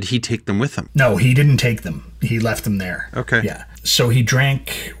 or did he take them with him? No, he didn't take them. He left them there. Okay. Yeah. So he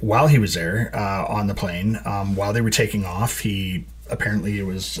drank while he was there on the plane. While they were taking off, they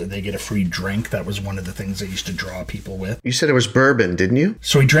get a free drink. That was one of the things they used to draw people with. You said it was bourbon, didn't you?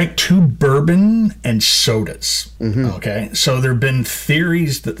 So he drank 2 bourbon and sodas. Mm-hmm. Okay. So there have been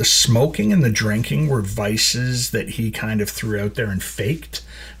theories that the smoking and the drinking were vices that he kind of threw out there and faked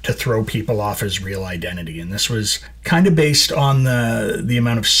to throw people off his real identity. And this was kind of based on the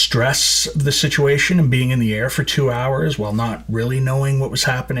amount of stress of the situation and being in the air for 2 hours while not really knowing what was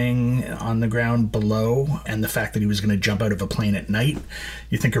happening on the ground below, and the fact that he was going to jump out of a plane at night.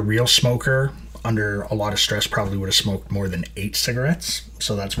 You think a real smoker under a lot of stress probably would have smoked more than 8 cigarettes.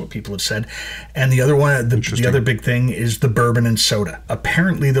 So that's what people have said. And the other one, the other big thing is the bourbon and soda.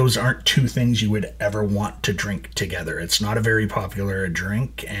 Apparently those aren't 2 things you would ever want to drink together. It's not a very popular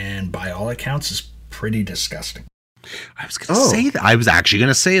drink, and by all accounts is pretty disgusting. I was going to say that. I was actually going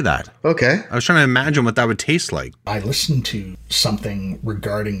to say that. Okay. I was trying to imagine what that would taste like. I listened to something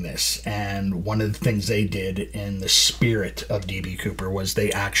regarding this, and one of the things they did in the spirit of D.B. Cooper was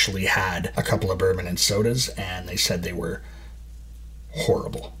they actually had a couple of bourbon and sodas, and they said they were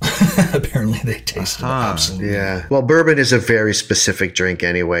horrible. Apparently they tasted absolutely. Yeah. Well, bourbon is a very specific drink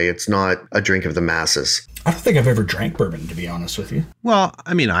anyway. It's not a drink of the masses. I don't think I've ever drank bourbon, to be honest with you. Well,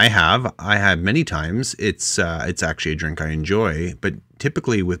 I have. I have many times. It's actually a drink I enjoy, but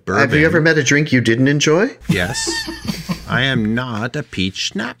typically with bourbon. Have you ever met a drink you didn't enjoy? Yes. I am not a peach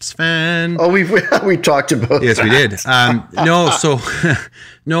schnapps fan. Oh, we talked about yes, that. We did.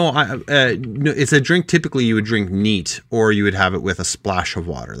 No, it's a drink typically you would drink neat, or you would have it with a splash of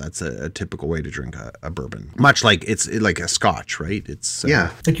water. That's a typical way to drink a bourbon. Much like it's like a scotch, right? It's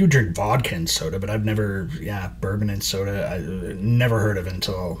Like you drink vodka and soda, but I've never, bourbon and soda, I never heard of it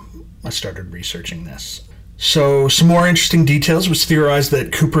until I started researching this. So some more interesting details. Was theorized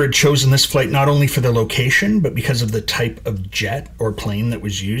that Cooper had chosen this flight not only for the location, but because of the type of jet or plane that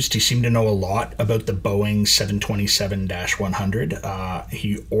was used. He seemed to know a lot about the Boeing 727-100.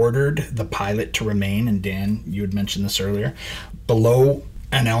 He ordered the pilot to remain, and Dan, you had mentioned this earlier, below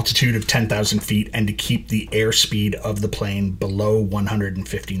an altitude of 10,000 feet and to keep the airspeed of the plane below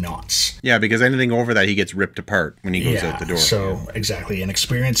 150 knots. Yeah, because anything over that, he gets ripped apart when he goes out the door. So, exactly. An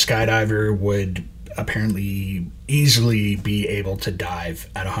experienced skydiver would apparently easily be able to dive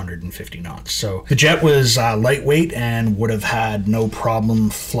at 150 knots. So the jet was lightweight and would have had no problem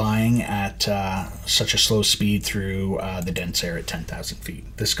flying at such a slow speed through the dense air at 10,000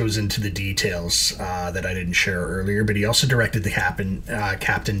 feet. This goes into the details that I didn't share earlier, but he also directed the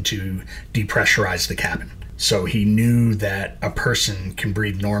captain to depressurize the cabin. So he knew that a person can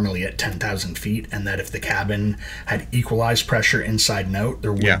breathe normally at 10,000 feet, and that if the cabin had equalized pressure inside and out,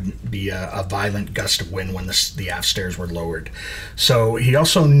 there wouldn't be a violent gust of wind when the aft stairs were lowered. So he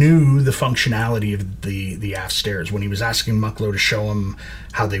also knew the functionality of the aft stairs. When he was asking Mucklow to show him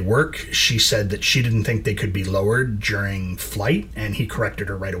how they work, she said that she didn't think they could be lowered during flight, and he corrected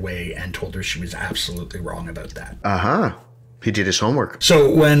her right away and told her she was absolutely wrong about that. Uh-huh. He did his homework.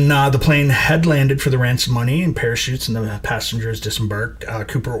 So when the plane had landed for the ransom money and parachutes and the passengers disembarked,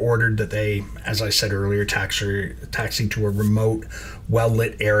 Cooper ordered that they, as I said earlier, taxi to a remote,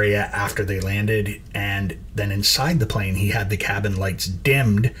 well-lit area after they landed. And then inside the plane, he had the cabin lights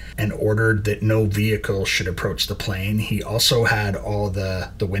dimmed and ordered that no vehicle should approach the plane. He also had all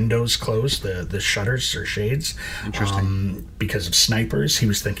the windows closed, the shutters or shades. Interesting. Because of snipers. He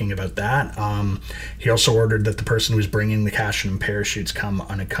was thinking about that. He also ordered that the person who was bringing the cash and parachutes come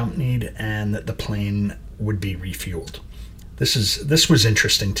unaccompanied and that the plane would be refueled. This was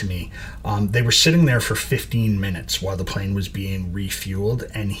interesting to me. They were sitting there for 15 minutes while the plane was being refueled,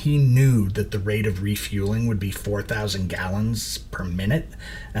 and he knew that the rate of refueling would be 4,000 gallons per minute,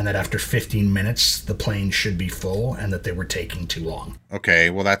 and that after 15 minutes, the plane should be full, and that they were taking too long. Okay,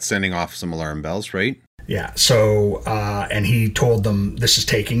 well, that's sending off some alarm bells, right? Yeah, so, and he told them this is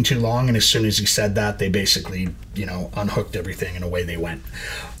taking too long, and as soon as he said that, they basically, unhooked everything, and away they went.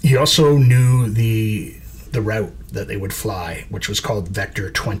 He also knew the route that they would fly, which was called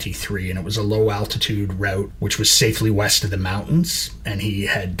Vector 23, and it was a low-altitude route which was safely west of the mountains, and he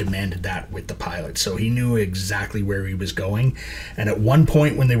had demanded that with the pilot. So he knew exactly where he was going, and at one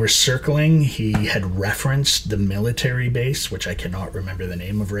point when they were circling, he had referenced the military base, which I cannot remember the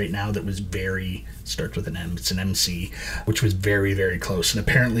name of right now, that was starts with an M, it's an MC, which was very, very close, and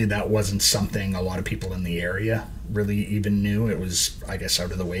apparently that wasn't something a lot of people in the area really even knew. It was, I guess,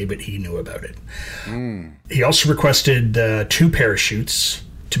 out of the way, but he knew about it. He also requested 2 parachutes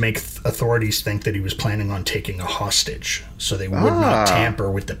to make authorities think that he was planning on taking a hostage, so they would not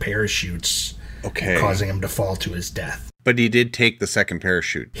tamper with the parachutes, causing him to fall to his death. But he did take the second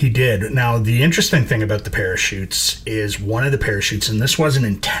parachute. He did. Now, the interesting thing about the parachutes is one of the parachutes, and this wasn't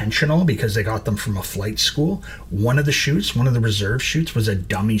intentional because they got them from a flight school, one of the reserve chutes was a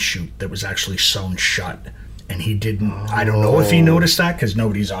dummy chute that was actually sewn shut. And he didn't, I don't know if he noticed that because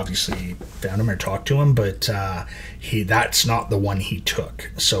nobody's obviously found him or talked to him, but that's not the one he took.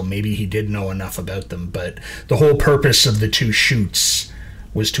 So maybe he did know enough about them. But the whole purpose of the 2 chutes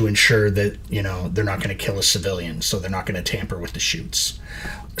was to ensure that, they're not going to kill a civilian. So they're not going to tamper with the chutes.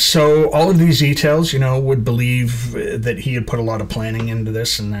 So all of these details, would believe that he had put a lot of planning into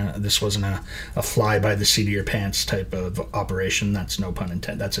this, and this wasn't a fly by the seat of your pants type of operation. That's no pun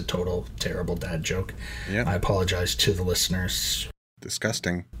intended. That's a total terrible dad joke. Yeah. I apologize to the listeners.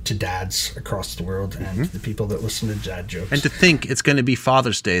 Disgusting. To dads across the world and to the people that listen to dad jokes. And to think it's going to be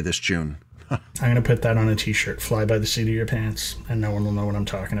Father's Day this June. I'm going to put that on a t-shirt. Fly by the seat of your pants, and no one will know what I'm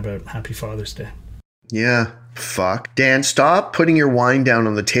talking about. Happy Father's Day. Yeah, fuck. Dan, stop putting your wine down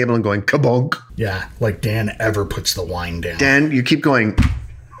on the table and going kabonk. Yeah, like Dan ever puts the wine down. Dan, you keep going.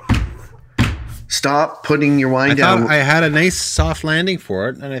 Stop putting your wine down. I had a nice soft landing for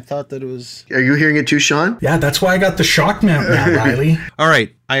it, and I thought that it was... Are you hearing it too, Sean? Yeah, that's why I got the shock mount now, Riley. All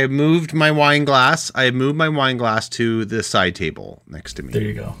right, I have moved my wine glass. To the side table next to me. There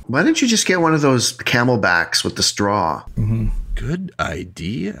you go. Why don't you just get one of those camelbacks with the straw? Mm-hmm. Good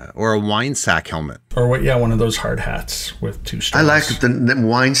idea. Or a wine sack helmet. Or what? Yeah, one of those hard hats with 2 straws. I like the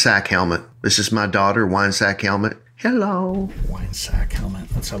wine sack helmet. This is my daughter, wine sack helmet. Hello. Wine sack helmet.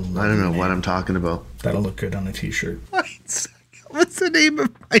 That's a lovely I don't know name. What I'm talking about. That'll look good on a t-shirt. Wine sack. What's the name of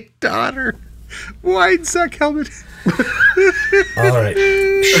my daughter? Wine sack helmet. All right.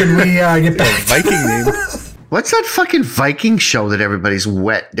 Should we get back? Viking name. What's that fucking Viking show that everybody's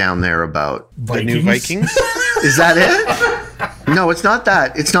wet down there about? Vikings? The new Vikings? Is that it? No, it's not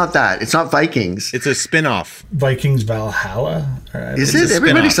that. It's not that. It's not Vikings. It's a spin-off. Vikings Valhalla? Is it?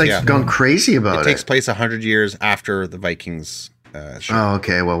 Everybody's gone crazy about it. It takes place 100 years after the Vikings Sure. Oh,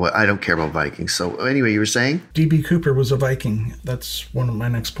 okay. Well, I don't care about Vikings. So anyway, you were saying? DB Cooper was a Viking. That's one of my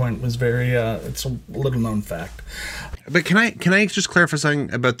next point. Was very. It's a little known fact. But can I just clarify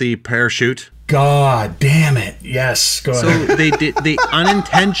something about the parachute? God damn it! Yes, go ahead. So they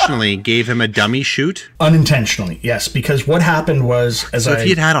unintentionally gave him a dummy chute. Unintentionally, yes, because what happened was, if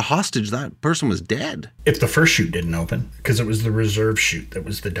he'd had a hostage, that person was dead. If the first chute didn't open, because it was the reserve chute that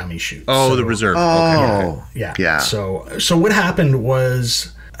was the dummy chute. Oh, the reserve. Oh, okay. Yeah. So what happened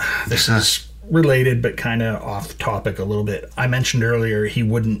was, this is related but kind of off topic a little bit. I mentioned earlier he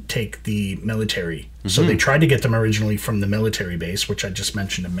wouldn't take the military. So they tried to get them originally from the military base, which I just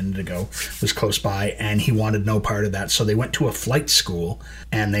mentioned a minute ago, was close by, and he wanted no part of that. So they went to a flight school,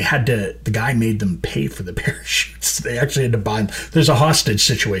 and the guy made them pay for the parachutes. They actually had to buy them. There's a hostage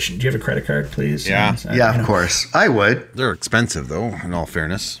situation. Do you have a credit card, please? Yeah. Of course. I would. They're expensive, though, in all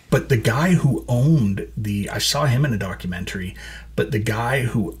fairness. But the guy who owned I saw him in a documentary, but the guy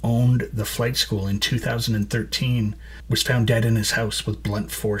who owned the flight school in 2013 was found dead in his house with blunt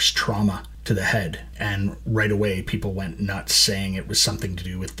force trauma to the head, and right away people went nuts saying it was something to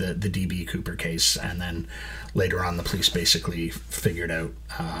do with the DB Cooper case, and then later on the police basically figured out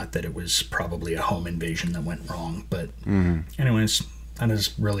that it was probably a home invasion that went wrong. But anyways, that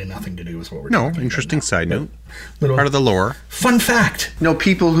has really nothing to do with what we're talking about. No, interesting side note. Little part of the lore. Fun fact. No,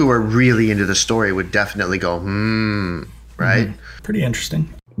 people who are really into the story would definitely go, right? Pretty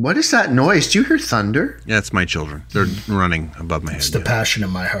interesting. What is that noise? Do you hear thunder? Yeah, it's my children. They're running above my head. It's the passion in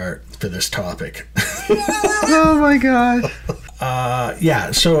my heart for this topic. Oh my God.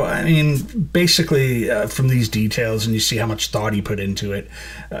 Yeah, so I mean, basically from these details, and you see how much thought he put into it,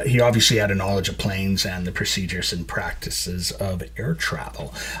 he obviously had a knowledge of planes and the procedures and practices of air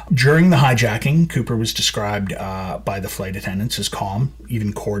travel. During the hijacking, Cooper was described by the flight attendants as calm,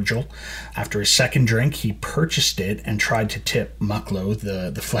 even cordial. After his second drink, he purchased it and tried to tip Mucklow,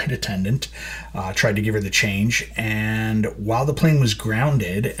 the flight attendant, tried to give her the change, and while the plane was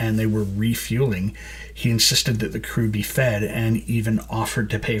grounded and they were refueling, he insisted that the crew be fed and even offered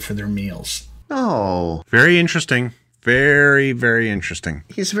to pay for their meals. Oh. Very interesting. Very, very interesting.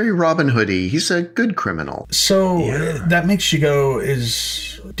 He's very Robin Hood-y. He's a good criminal. So that makes you go,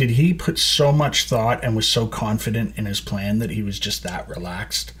 did he put so much thought and was so confident in his plan that he was just that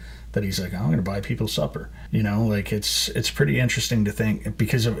relaxed? That he's like, I'm going to buy people supper. You know, like it's pretty interesting to think,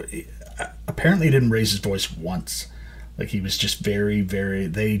 because apparently he didn't raise his voice once. Like he was just very, very,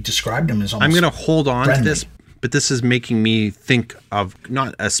 they described him as almost I'm going to hold on friendly. to this, but this is making me think of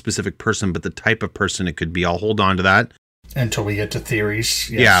not a specific person, but the type of person it could be. I'll hold on to that until we get to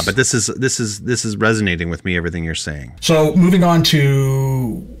theories. Yes. Yeah, but this is resonating with me, everything you're saying. So moving on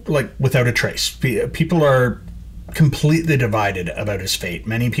to like Without a Trace. People are completely divided about his fate.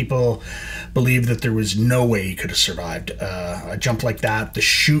 Many people believe that there was no way he could have survived a jump like that. The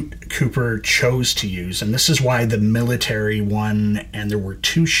chute Cooper chose to use, and this is why the military one, and there were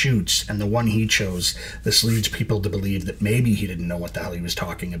two chutes, and the one he chose, this leads people to believe that maybe he didn't know what the hell he was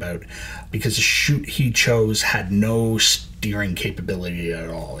talking about, because the chute he chose had no steering capability at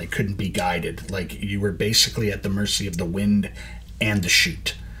all. It couldn't be guided. Like, you were basically at the mercy of the wind and the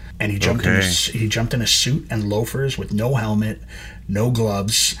chute. And he jumped in a suit and loafers with no helmet, no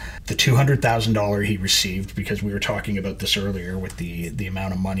gloves. The $200,000 he received, because we were talking about this earlier with the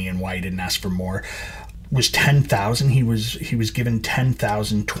amount of money and why he didn't ask for more, was $10,000. He was given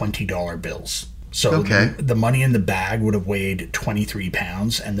 10,000 $20 bills. So the money in the bag would have weighed 23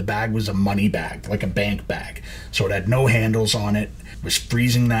 pounds, and the bag was a money bag, like a bank bag. So it had no handles on it. It was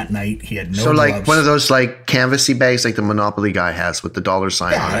freezing that night. He had no gloves. Like one of those like canvassy bags like the Monopoly guy has with the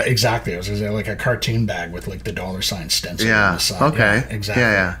 $sign on it. Exactly. It was like a cartoon bag with like the $sign stencil on the side. Okay. Yeah,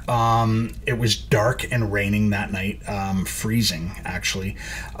 exactly. It was dark and raining that night, freezing actually,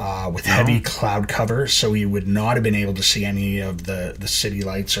 with heavy cloud cover, so he would not have been able to see any of the city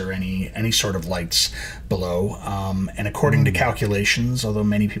lights or any sort of lights below. And according to calculations, although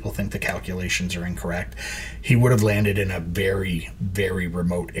many people think the calculations are incorrect, he would have landed in a very, very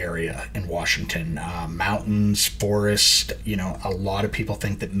remote area in Washington. Mountains, forest, a lot of people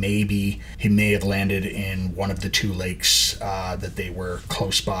think that maybe he may have landed in one of the two lakes that they were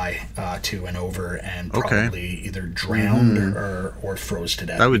close by to and over, and probably either drowned or froze to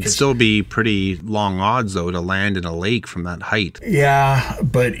death. That would still be pretty long odds, though, to land in a lake from that height. Yeah,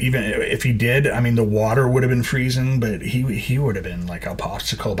 but even if he did, I mean, the water water would have been freezing, but he would have been like a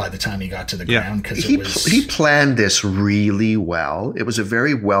popsicle by the time he got to the ground, because he planned this really well. It was a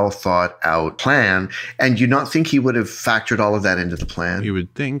very well thought out plan, and you not think he would have factored all of that into the plan? You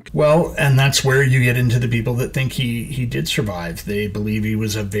would think. Well, and that's where you get into the people that think he did survive. They believe he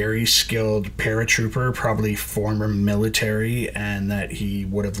was a very skilled paratrooper, probably former military, and that he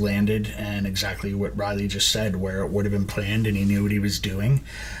would have landed, and exactly what Riley just said, where it would have been planned and he knew what he was doing.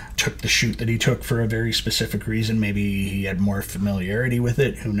 Took the shoot that he took for a very specific reason. Maybe he had more familiarity with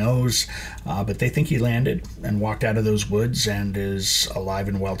it, who knows, but they think he landed and walked out of those woods and is alive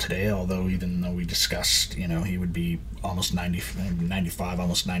and well today, although even though we discussed, he would be almost 95,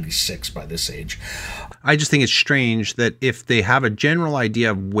 almost 96 by this age. I just think it's strange that if they have a general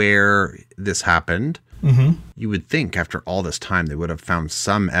idea of where this happened, you would think after all this time they would have found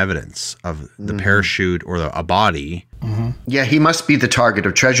some evidence of the parachute or a body. Yeah, he must be the target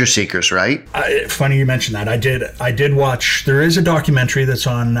of treasure seekers, right? Funny you mentioned that. I did watch. There is a documentary that's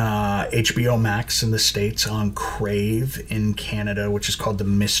on HBO Max in the States, on Crave in Canada, which is called The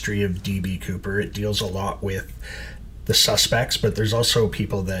Mystery of D.B. Cooper. It deals a lot with the suspects, but there's also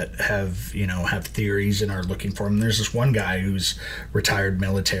people that have theories and are looking for him. There's this one guy who's retired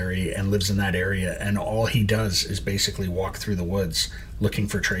military and lives in that area, and all he does is basically walk through the woods looking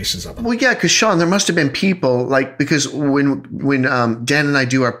for traces of him. Well, yeah, because Sean, there must have been people because when Dan and I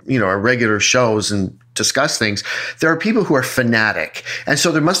do our regular shows and discuss things, there are people who are fanatic, and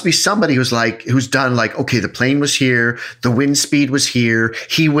so there must be somebody who's done okay, the plane was here, the wind speed was here,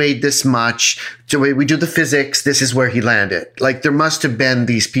 he weighed this much, so we do the physics, this is where he landed. There must have been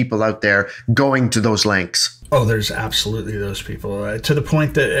these people out there going to those lengths. Oh, there's absolutely those people, to the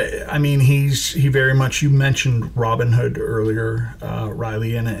point that, he very much, you mentioned Robin Hood earlier,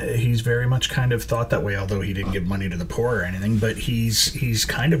 Riley, and he's very much kind of thought that way, although he didn't give money to the poor or anything, but he's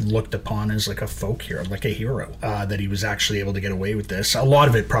kind of looked upon as like a folk hero, like a hero, that he was actually able to get away with this. A lot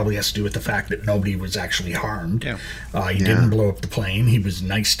of it probably has to do with the fact that nobody was actually harmed. He didn't blow up the plane. He was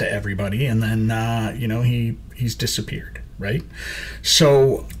nice to everybody, and then, he's disappeared. Right?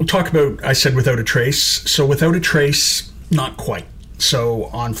 So we'll talk about, I said without a trace. So without a trace, not quite. So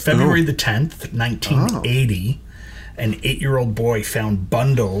on February the 10th, 1980, an 8-year-old boy found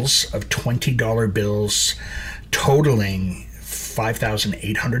bundles of $20 bills totaling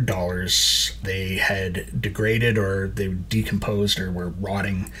 $5,800. They had degraded, or they decomposed, or were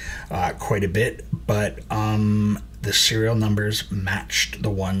rotting quite a bit, but the serial numbers matched the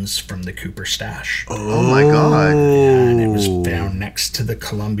ones from the Cooper stash. Oh my God. And it was found next to the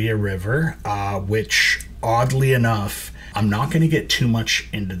Columbia River, which, oddly enough, I'm not going to get too much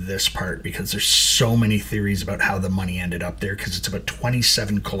into this part because there's so many theories about how the money ended up there, because it's about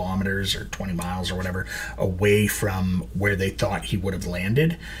 27 kilometers or 20 miles or whatever away from where they thought he would have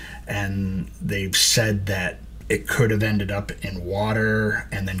landed. And they've said that it could have ended up in water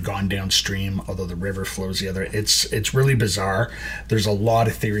and then gone downstream, although the river flows the other. It's really bizarre. There's a lot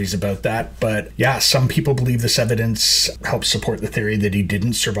of theories about that, but yeah, some people believe this evidence helps support the theory that he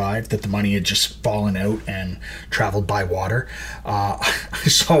didn't survive, that the money had just fallen out and traveled by water. I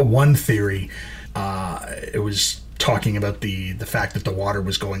saw one theory. It was talking about the fact that the water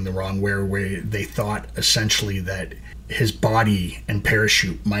was going the wrong way. They thought essentially that his body and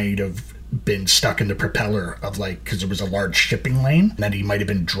parachute might have been stuck in the propeller of because there was a large shipping lane, that he might have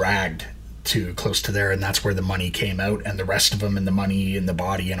been dragged too close to there, and that's where the money came out, and the rest of them and the money and the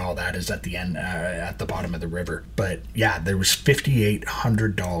body and all that is at the end, at the bottom of the river. But yeah, there was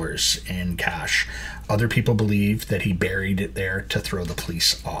 $5,800 in cash. Other people believe that he buried it there to throw the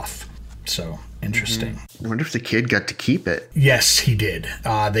police off. So interesting. I wonder if the kid got to keep it. Yes, he did.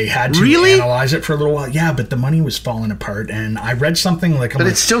 They had to analyze it for a little while. Yeah, but the money was falling apart, and I read something But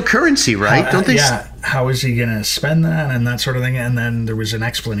it's still currency, right? Don't they? Yeah. How is he going to spend that and that sort of thing? And then there was an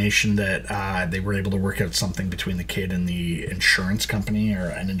explanation that they were able to work out something between the kid and the insurance company, or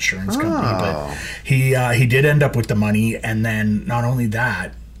an insurance company. But he did end up with the money, and then not only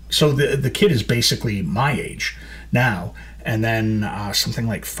that, so the kid is basically my age now. And then something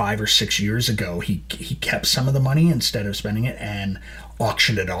like 5 or 6 years ago, he kept some of the money instead of spending it and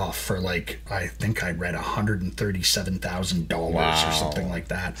auctioned it off for I think I read $137,000 or something like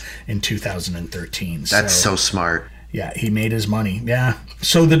that in 2013. That's so smart. Yeah, he made his money. Yeah.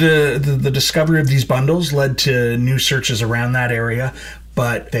 So the discovery of these bundles led to new searches around that area,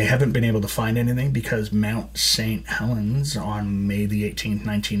 but they haven't been able to find anything because Mount St. Helens on May the 18th,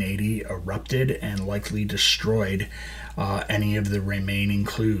 1980 erupted and likely destroyed any of the remaining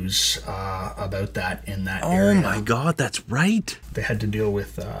clues about that in that area. Oh my God, that's right. They had to deal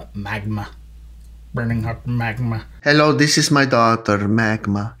with magma, burning hot magma. Hello, this is my daughter,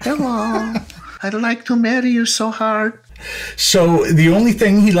 Magma. Hello. I'd like to marry you so hard. So the only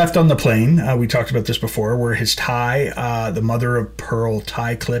thing he left on the plane, we talked about this before, were his tie, the mother of pearl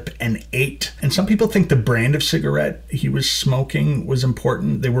tie clip, and 8. And some people think the brand of cigarette he was smoking was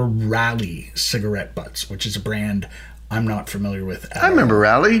important. They were Raleigh cigarette butts, which is a brand I'm not familiar with at I remember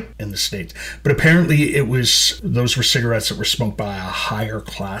Raleigh in the States. But apparently those were cigarettes that were smoked by a higher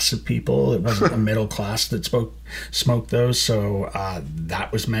class of people. It wasn't the middle class that smoked those. So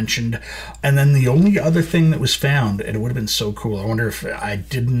that was mentioned. And then the only other thing that was found, and it would have been so cool, I wonder if I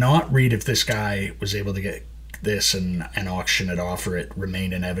did not read if this guy was able to get this and auction it off or it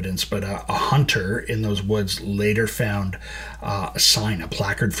remained in evidence, but a hunter in those woods later found a sign, a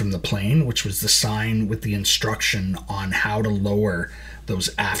placard from the plane, which was the sign with the instruction on how to lower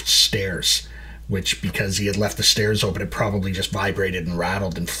those aft stairs, which, because he had left the stairs open, it probably just vibrated and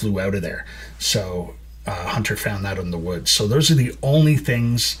rattled and flew out of there. So Hunter found that in the woods. So those are the only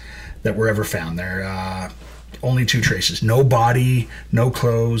things that were ever found there. Only 2 traces. No body, no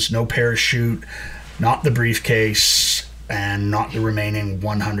clothes, no parachute, not the briefcase, and not the remaining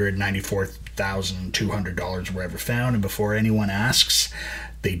 $194,200 were ever found. And before anyone asks,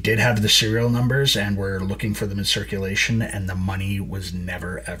 they did have the serial numbers and were looking for them in circulation, and the money was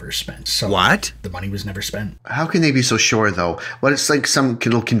never, ever spent. So what? The money was never spent. How can they be so sure, though? Well, it's like some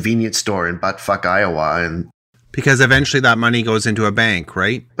little convenience store in buttfuck Iowa, and because eventually that money goes into a bank,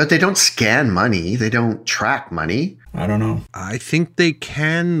 right? But they don't scan money. They don't track money. I don't know. I think they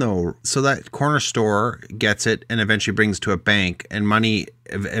can, though. So that corner store gets it and eventually brings to a bank, and money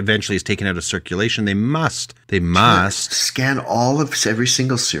eventually is taken out of circulation. They must scan all of every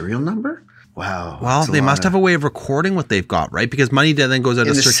single serial number? Wow. Well, they must have a way of recording what they've got, right? Because money then goes out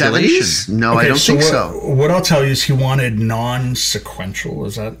of circulation. 70s? No, I don't think so. What I'll tell you is he wanted non-sequential,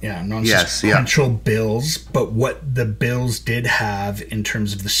 is that? Yeah, non-sequential bills. But what the bills did have in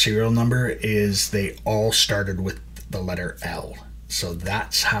terms of the serial number is they all started with the letter L. So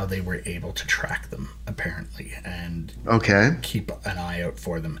that's how they were able to track them, apparently, and keep an eye out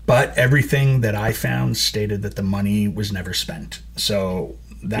for them. But everything that I found stated that the money was never spent. So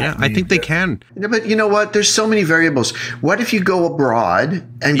I think they can. Yeah, but you know what? There's so many variables. What if you go abroad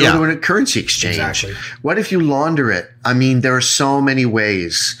and go to a currency exchange? Exactly. What if you launder it? I mean, there are so many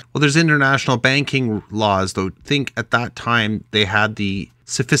ways. Well, there's international banking laws, though. Think at that time they had the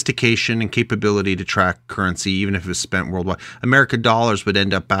sophistication and capability to track currency, even if it was spent worldwide. American dollars would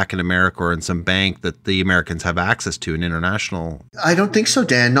end up back in America or in some bank that the Americans have access to, an international. I don't think so,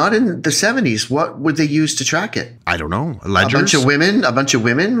 Dan. Not in the 70s. What would they use to track it? I don't know. Ledgers? A bunch of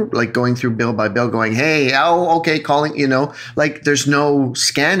women, like going through bill by bill, going, hey, calling, like there's no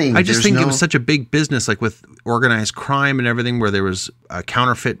scanning. I just think it was such a big business, like with organized crime and everything, where there was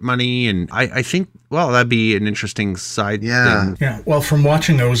counterfeit money. And I think, that'd be an interesting side thing. Yeah. Well, from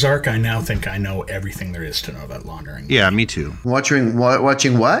watching Ozark, I now think I know everything there is to know about laundering. Yeah, me too. Watching what?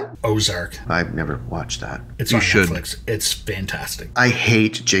 Ozark. I've never watched that. It's on Netflix. It's fantastic. I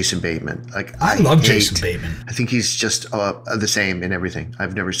hate Jason Bateman. I love Jason Bateman. I think he's just the same in everything.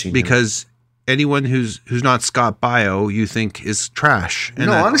 I've never seen him. Because anyone who's not Scott Bio, you think is trash. And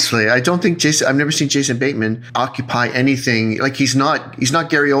honestly, I don't think I've never seen Jason Bateman occupy anything. Like he's not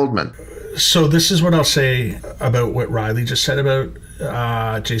Gary Oldman. So this is what I'll say about what Riley just said about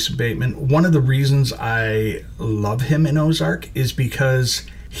Jason Bateman. One of the reasons I love him in Ozark is because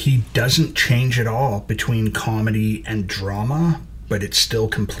he doesn't change at all between comedy and drama, but it still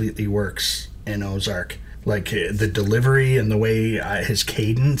completely works in Ozark. Like the delivery and the way his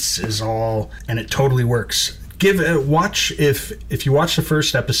cadence is all, and it totally works. Watch if you watch the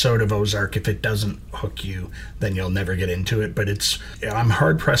first episode of Ozark, if it doesn't hook you, then you'll never get into it. But I'm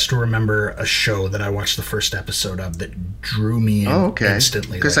hard pressed to remember a show that I watched the first episode of that drew me in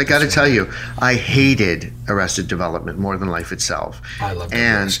instantly. Because I got to tell you, I hated Arrested Development more than life itself. I loved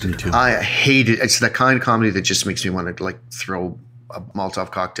Arrested too. I hate it. It's the kind of comedy that just makes me want to throw a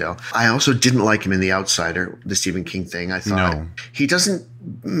Molotov cocktail. I also didn't like him in The Outsider, the Stephen King thing. I thought he doesn't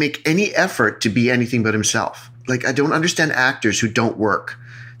make any effort to be anything but himself. Like, I don't understand actors who don't work.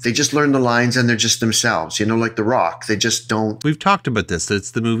 They just learn the lines and they're just themselves, like The Rock. They just don't. We've talked about this.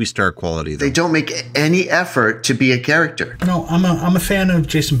 It's the movie star quality, though. They don't make any effort to be a character. No, I'm a fan of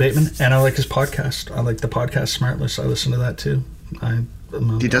Jason Bateman, and I like his podcast. I like the podcast Smartless. I listen to that too.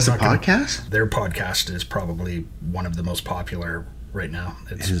 He does a podcast? Their podcast is probably one of the most popular right now.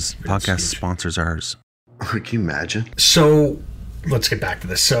 His podcast sponsors ours. Can you imagine? So let's get back to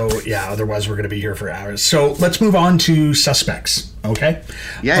this. So otherwise we're going to be here for hours. So let's move on to suspects. Okay.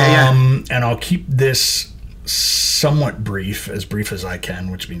 Yeah. And I'll keep this somewhat brief as I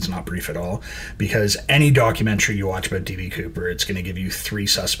can, which means not brief at all, because any documentary you watch about D.B. Cooper, it's going to give you 3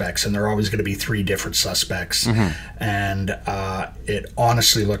 suspects, and they're always going to be 3 different suspects. And it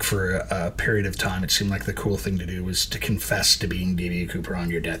honestly, look, for a period of time, it seemed like the cool thing to do was to confess to being D.B. Cooper on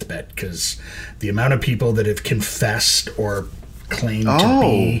your deathbed, because the amount of people that have confessed or claimed to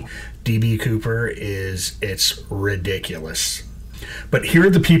be D.B. Cooper it's ridiculous. But here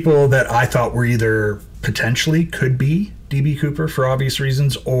are the people that I thought were either potentially could be D.B. Cooper for obvious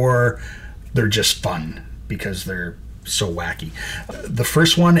reasons, or they're just fun because they're so wacky. The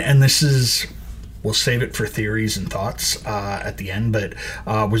first one, and this is, we'll save it for theories and thoughts at the end, but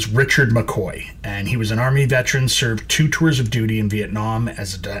was Richard McCoy. And he was an Army veteran, served 2 tours of duty in Vietnam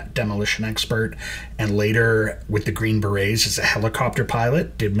as a demolition expert, and later with the Green Berets as a helicopter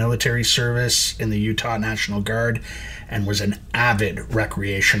pilot, did military service in the Utah National Guard, and was an avid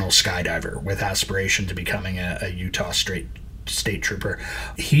recreational skydiver with aspiration to becoming a Utah state trooper.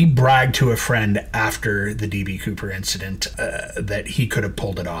 He bragged to a friend after the D.B. Cooper incident that he could have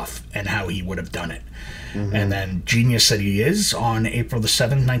pulled it off and how he would have done it. And then, genius that he is, on April the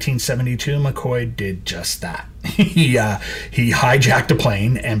 7th, 1972, McCoy did just that. He hijacked a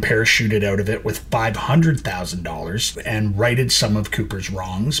plane and parachuted out of it with $500,000 and righted some of Cooper's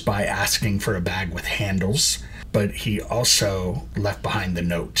wrongs by asking for a bag with handles. But he also left behind the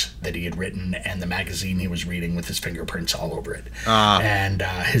note that he had written and the magazine he was reading with his fingerprints all over it. And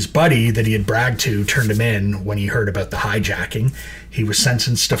his buddy that he had bragged to turned him in when he heard about the hijacking. He was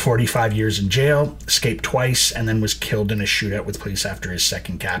sentenced to 45 years in jail, escaped twice, and then was killed in a shootout with police after his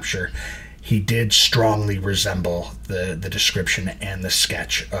second capture. He did strongly resemble the description and the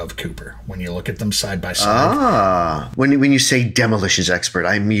sketch of Cooper when you look at them side by side. When you say demolitions expert,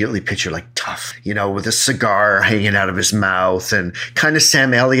 I immediately picture like tough, with a cigar hanging out of his mouth and kind of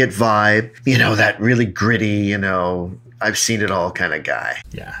Sam Elliott vibe, that really gritty, I've seen it all kind of guy.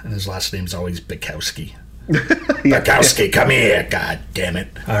 Yeah, and his last name's always Bukowski. Bukowski, come here, god damn it.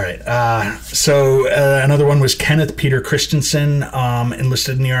 All right, so another one was Kenneth Peter Christensen,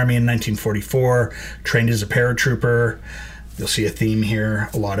 enlisted in the Army in 1944, trained as a paratrooper. You'll see a theme here,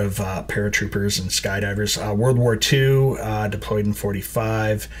 a lot of paratroopers and skydivers. World War II, deployed in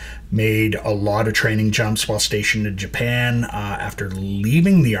 45, made a lot of training jumps while stationed in Japan. After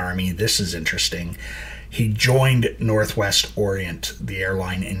leaving the Army, this is interesting, he joined Northwest Orient, the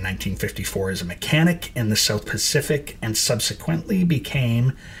airline, in 1954 as a mechanic in the South Pacific, and subsequently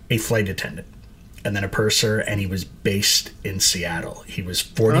became a flight attendant and then a purser, and he was based in Seattle. He was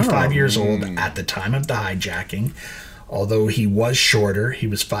 45 years old at the time of the hijacking. Although he was shorter, he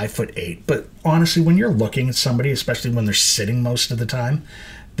was 5'8". But honestly, when you're looking at somebody, especially when they're sitting most of the time,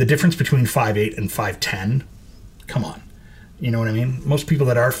 the difference between 5'8" and 5'10", come on. You know what I mean? Most people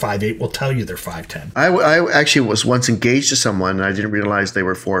that are 5'8" will tell you they're 5'10". I actually was once engaged to someone, and I didn't realize they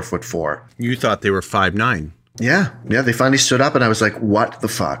were 4'4". You thought they were 5'9". Yeah. They finally stood up, and I was like, "What the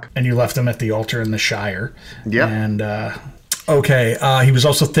fuck?" And you left them at the altar in the Shire. Yeah. And he was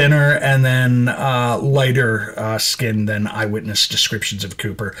also thinner and then lighter skinned than eyewitness descriptions of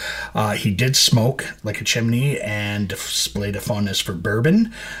Cooper. He did smoke like a chimney and displayed a fondness for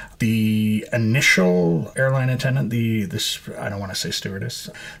bourbon. The initial airline attendant, I don't want to say stewardess,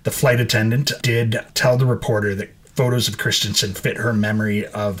 the flight attendant did tell the reporter that photos of Christensen fit her memory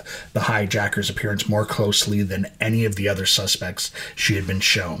of the hijacker's appearance more closely than any of the other suspects she had been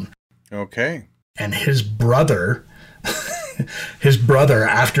shown. Okay. And his brother,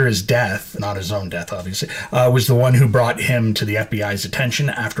 after his death, not his own death, obviously, was the one who brought him to the FBI's attention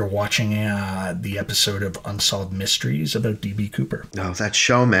after watching the episode of Unsolved Mysteries about D.B. Cooper. Oh, that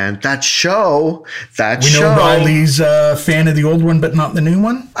show, man. That show. We know Riley's a fan of the old one, but not the new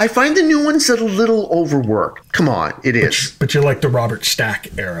one. I find the new one's a little overworked. Come on, it is. But you like the Robert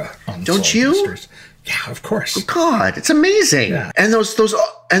Stack era Unsolved Don't you? Mysteries. Yeah, of course. Oh, God, it's amazing. Yeah. And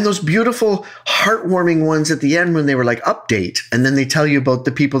those beautiful, heartwarming ones at the end when they were like update, and then they tell you about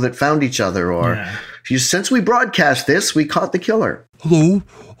the people that found each other, or since we broadcast this, we caught the killer. Hello,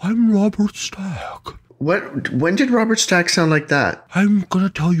 I'm Robert Stack. When did Robert Stack sound like that? I'm gonna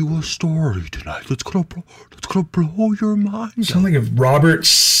tell you a story tonight. It's gonna blow your mind. Sound like if Robert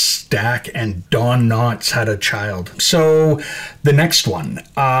Stack and Don Knotts had a child. So the next one,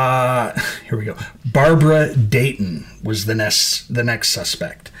 here we go. Barbara Dayton. was the next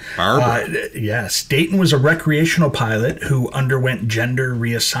suspect. Barbara. Yes. Dayton was a recreational pilot who underwent gender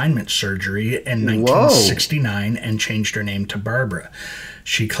reassignment surgery in 1969 and changed her name to Barbara.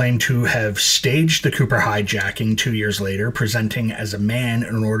 She claimed to have staged the Cooper hijacking 2 years later, presenting as a man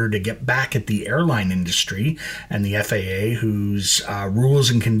in order to get back at the airline industry and the FAA, whose rules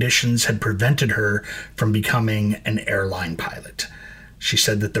and conditions had prevented her from becoming an airline pilot. She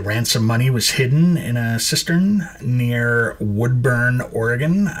said that the ransom money was hidden in a cistern near Woodburn,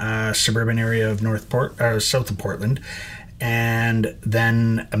 Oregon, a suburban area of south of Portland, and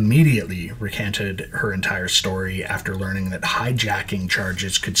then immediately recanted her entire story after learning that hijacking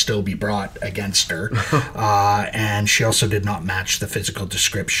charges could still be brought against her. And she also did not match the physical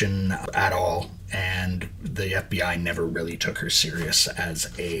description at all, and the FBI never really took her serious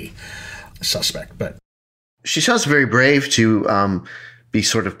as a suspect. But she sounds very brave to be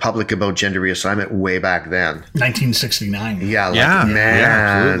sort of public about gender reassignment way back then. 1969. Yeah,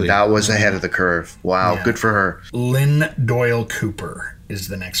 absolutely. That was ahead of the curve. Wow, good for her. Lynn Doyle Cooper is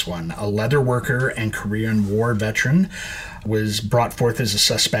the next one. A leather worker and Korean War veteran, was brought forth as a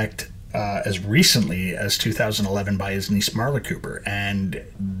suspect as recently as 2011 by his niece Marla Cooper. And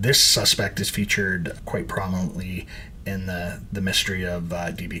this suspect is featured quite prominently in the mystery of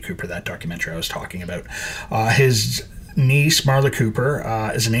D.B. Cooper, that documentary I was talking about. His niece, Marla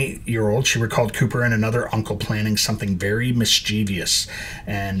Cooper, is an 8-year-old. She recalled Cooper and another uncle planning something very mischievous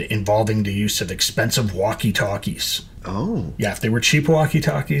and involving the use of expensive walkie-talkies. Oh. Yeah, if they were cheap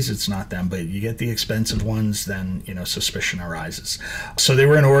walkie-talkies, it's not them, but you get the expensive ones, then, suspicion arises. So they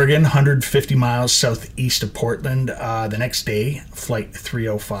were in Oregon, 150 miles southeast of Portland. The next day, Flight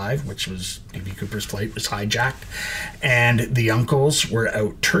 305, which was D.B. Cooper's flight, was hijacked, and the uncles were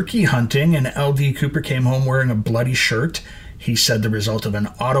out turkey hunting, and L.D. Cooper came home wearing a bloody shirt. He said the result of an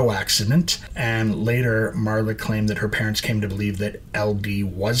auto accident, and later Marla claimed that her parents came to believe that L.D.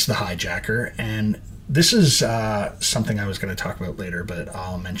 was the hijacker, and this is something I was going to talk about later, but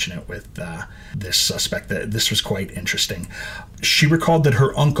I'll mention it with this suspect. That this was quite interesting. She recalled that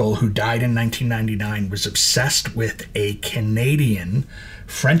her uncle, who died in 1999, was obsessed with a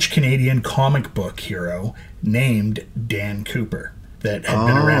French-Canadian comic book hero named Dan Cooper that had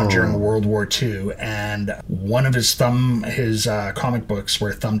been around during World War II, and one of his comic books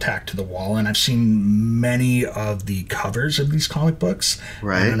were thumbtacked to the wall, and I've seen many of the covers of these comic books,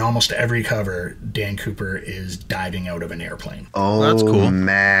 right? And in almost every cover, Dan Cooper is diving out of an airplane. Oh, that's cool.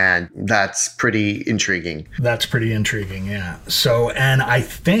 Man, that's pretty intriguing. That's pretty intriguing, yeah. So, and I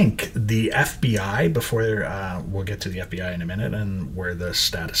think the FBI, before we'll get to the FBI in a minute and where the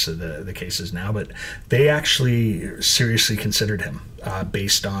status of the case is now, but they actually seriously considered him.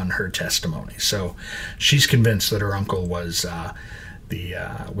 Based on her testimony, so she's convinced that her uncle was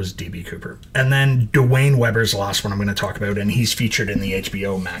D.B. Cooper. And then Dwayne Weber's the last one I'm going to talk about, and he's featured in the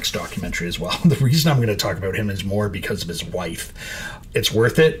HBO Max documentary as well. The reason I'm going to talk about him is more because of his wife. It's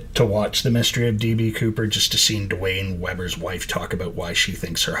worth it to watch The Mystery of D.B. Cooper just to see Dwayne Weber's wife talk about why she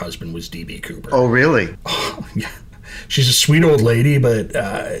thinks her husband was D.B. Cooper. Oh, really? Oh, yeah. She's a sweet old lady, but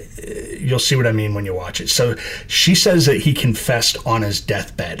you'll see what I mean when you watch it. So she says that he confessed on his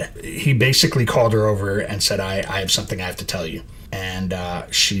deathbed. He basically called her over and said, I have something I have to tell you. And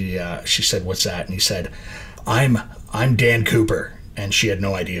she said, what's that? And he said, I'm Dan Cooper. And she had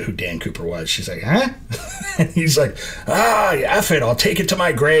no idea who Dan Cooper was. She's like, huh? And he's like, F it, I'll take it to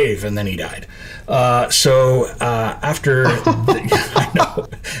my grave. And then he died. After, I know,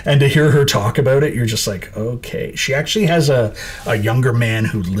 and to hear her talk about it, you're just like, okay. She actually has a younger man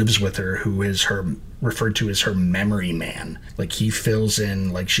who lives with her, who is referred to as her memory man. Like, he fills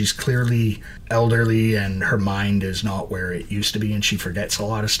in, like, she's clearly elderly and her mind is not where it used to be and she forgets a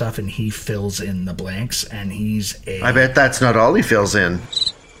lot of stuff, and he fills in the blanks, and I bet that's not all he fills in.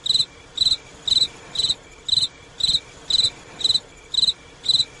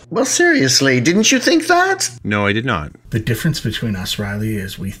 Well, seriously, didn't you think that? No, I did not. The difference between us, Riley,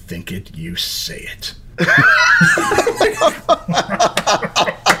 is we think it, you say it.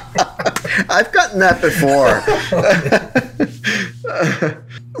 I've gotten that before.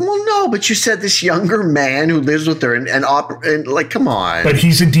 Well, no, but you said this younger man who lives with her and like, come on. But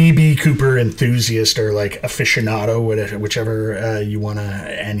he's a D.B. Cooper enthusiast or like aficionado, whichever you want to,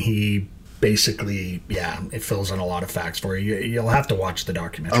 and he basically, it fills in a lot of facts for you. You'll have to watch the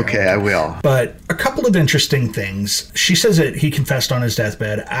documentary. Okay, I will. But a couple of interesting things. She says that he confessed on his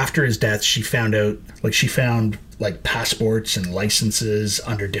deathbed. After his death, she found passports and licenses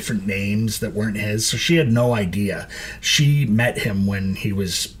under different names that weren't his. So she had no idea. She met him when he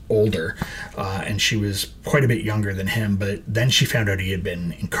was older, and she was quite a bit younger than him. But then she found out he had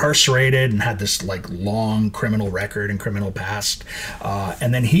been incarcerated and had this like long criminal record and criminal past.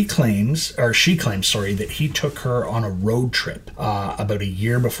 And then she claims, that he took her on a road trip about a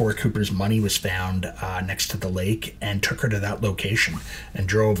year before Cooper's money was found next to the lake, and took her to that location and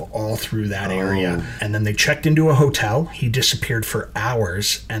drove all through that area. And then they checked into a hotel. He disappeared for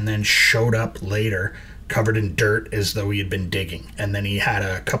hours and then showed up later covered in dirt as though he had been digging. And then he had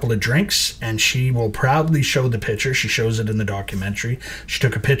a couple of drinks, and she will proudly show the picture. She shows it in the documentary. She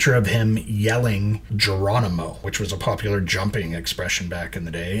took a picture of him yelling Geronimo, which was a popular jumping expression back in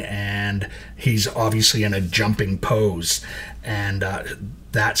the day. And he's obviously in a jumping pose. And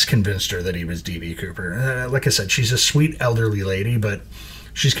that's convinced her that he was D.B. Cooper. Like I said, she's a sweet elderly lady, but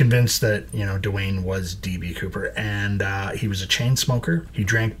she's convinced that, Dwayne was D.B. Cooper, and he was a chain smoker. He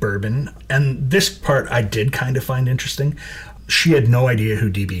drank bourbon. And this part I did kind of find interesting. She had no idea who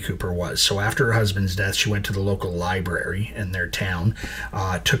D.B. Cooper was. So after her husband's death, she went to the local library in their town,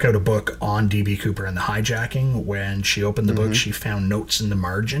 took out a book on D.B. Cooper and the hijacking. When she opened the book, she found notes in the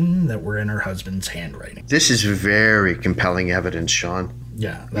margin that were in her husband's handwriting. This is very compelling evidence, Sean.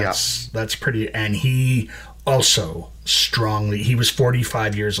 Yeah, that's pretty. And he also he was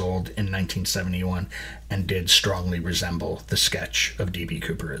 45 years old in 1971 and did strongly resemble the sketch of D.B.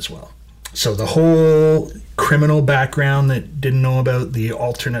 Cooper as well. So the whole criminal background that didn't know about the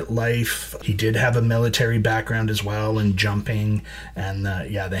alternate life, he did have a military background as well, and jumping and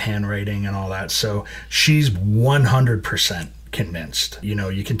the handwriting and all that. So she's 100% convinced.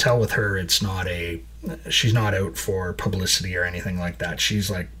 You can tell with her she's not out for publicity or anything like that. She's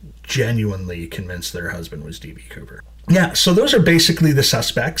like genuinely convinced that her husband was D.B. Cooper. Yeah, so those are basically the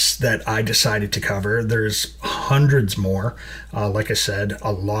suspects that I decided to cover. There's hundreds more. Like I said,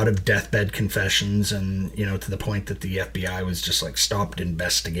 a lot of deathbed confessions, and, to the point that the FBI was just like stopped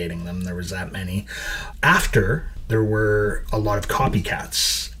investigating them. There was that many. There were a lot of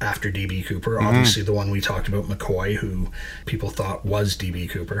copycats after D.B. Cooper. Obviously, the one we talked about, McCoy, who people thought was D.B.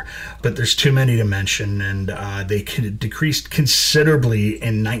 Cooper. But there's too many to mention, and they decreased considerably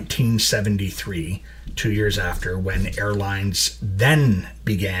in 1973, 2 years after, when airlines then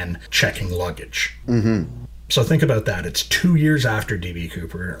began checking luggage. So think about that. It's 2 years after D.B.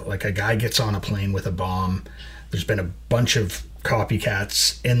 Cooper. Like, a guy gets on a plane with a bomb. There's been a bunch of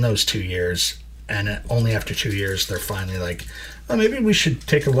copycats in those 2 years. And only after 2 years, they're finally like, oh, maybe we should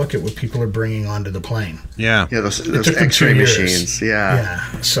take a look at what people are bringing onto the plane. Yeah. Yeah, those X-ray machines.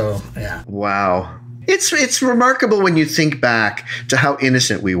 Yeah. So, yeah. Wow. It's remarkable when you think back to how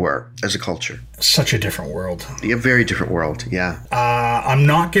innocent we were as a culture. Such a different world. A very different world, yeah. I'm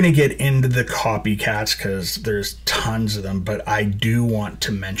not going to get into the copycats because there's tons of them, but I do want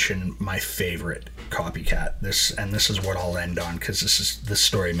to mention my favorite copycat. This is what I'll end on, because this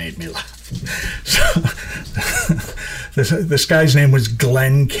story made me laugh. So, this guy's name was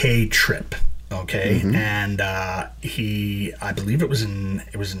Glenn K. Tripp. Okay, and I believe it was in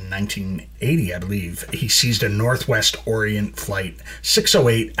 1980. I believe he seized a Northwest Orient flight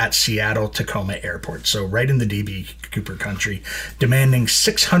 608 at Seattle Tacoma Airport, so right in the D.B. Cooper country, demanding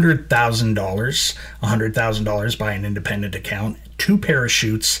 $600,000, $100,000 by an independent account, 2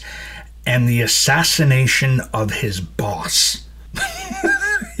 parachutes, and the assassination of his boss.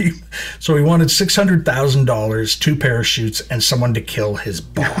 So he wanted $600,000, 2 parachutes, and someone to kill his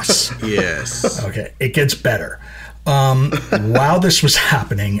boss. Yes. Okay, it gets better. While this was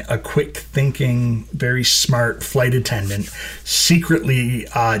happening, a quick-thinking, very smart flight attendant secretly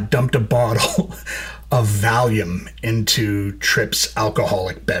dumped a bottle of Valium into Tripp's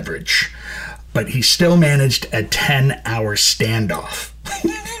alcoholic beverage. But he still managed a 10-hour standoff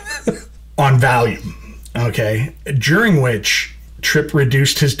on Valium. Okay, during which Tripp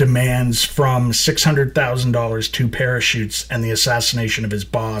reduced his demands from $600,000, 2 parachutes, and the assassination of his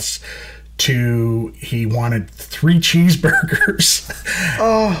boss to he wanted 3 cheeseburgers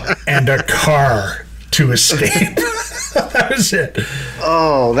and a car to escape. That was it.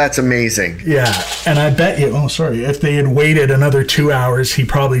 Oh, that's amazing. Yeah, and I bet you, if they had waited another 2 hours, he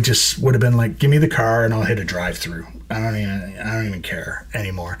probably just would have been like, give me the car and I'll hit a drive-through. I don't even care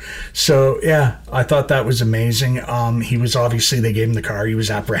anymore. So yeah, I thought that was amazing. They gave him the car. He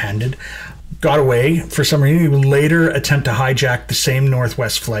was apprehended, got away for some reason. He would later attempt to hijack the same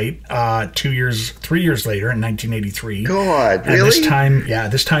Northwest flight 3 years later in 1983. God, really?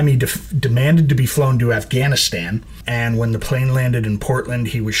 And this time he demanded to be flown to Afghanistan. And when the plane landed in Portland,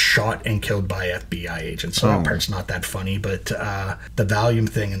 he was shot and killed by FBI agents. So that part's not that funny, but the Valium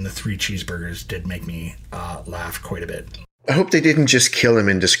thing and the 3 cheeseburgers did make me laugh quite a bit. I hope they didn't just kill him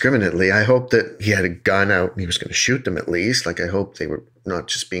indiscriminately. I hope that he had a gun out and he was going to shoot them at least. Like, I hope they were not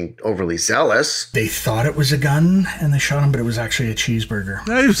just being overly zealous. They thought it was a gun and they shot him, but it was actually a cheeseburger.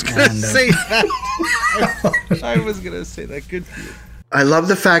 I was going to say that. I was going to say that. Good for you. I love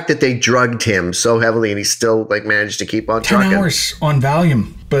the fact that they drugged him so heavily and he still like managed to keep on 10 trucking. hours on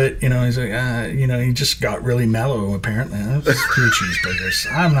Valium, but he's like, he just got really mellow apparently. It was 3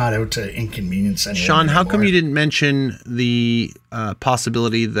 cheeseburgers. I'm not out to inconvenience anyone. Sean, how anymore. come you didn't mention the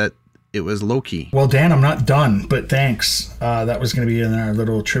possibility that it was Loki? Well, Dan, I'm not done, but thanks. That was going to be in our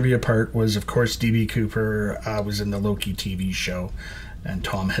little trivia part. Was of course DB Cooper was in the Loki TV show. And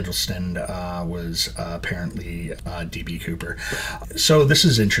Tom Hiddleston was apparently D.B. Cooper. So this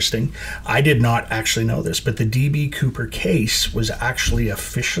is interesting. I did not actually know this, but the D.B. Cooper case was actually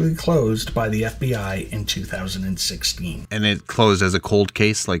officially closed by the FBI in 2016. And it closed as a cold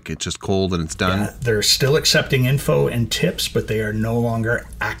case, like it's just cold and it's done? Yeah, they're still accepting info and tips, but they are no longer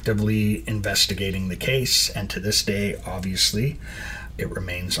actively investigating the case. And to this day, obviously, it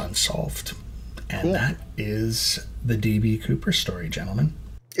remains unsolved. And cool. That is the D.B. Cooper story, gentlemen.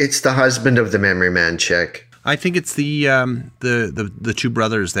 It's the husband of the Memory Man chick. I think it's the 2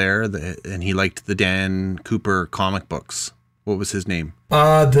 brothers there, and he liked the Dan Cooper comic books. What was his name?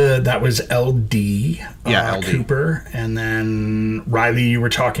 That was L.D. LD. Cooper, and then Riley, you were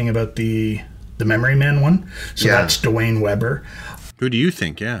talking about the Memory Man one. So that's Dwayne Weber. Who do you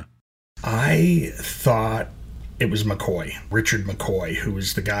think? Yeah, I thought it was McCoy, Richard McCoy, who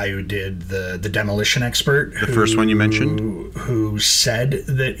was the guy who did the Demolition Expert. The first one you mentioned? Who said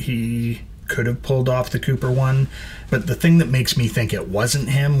that he could have pulled off the Cooper one. But the thing that makes me think it wasn't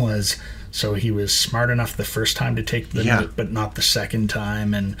him was, so he was smart enough the first time to take the note, but not the second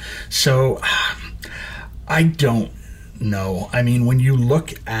time. And so I don't know. I mean, when you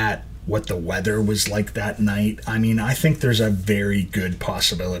look at what the weather was like that night, I mean, I think there's a very good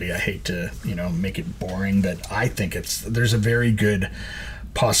possibility. I hate to, make it boring, but I think there's a very good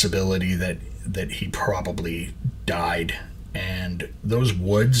possibility that he probably died. And those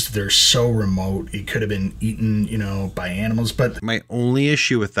woods, they're so remote. He could have been eaten, by animals. But my only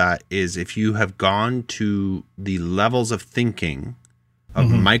issue with that is if you have gone to the levels of thinking of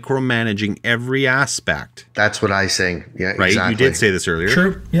micromanaging every aspect. That's what I say. Yeah, right? Exactly. You did say this earlier.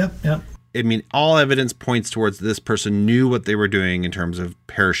 True. Yep. I mean, all evidence points towards this person knew what they were doing in terms of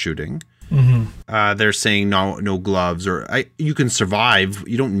parachuting. They're saying no gloves, or you can survive.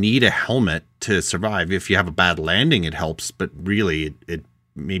 You don't need a helmet to survive. If you have a bad landing, it helps. But really, it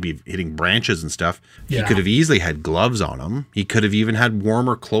maybe hitting branches and stuff. Yeah. He could have easily had gloves on him. He could have even had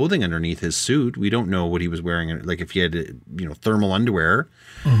warmer clothing underneath his suit. We don't know what he was wearing. Like if he had, thermal underwear.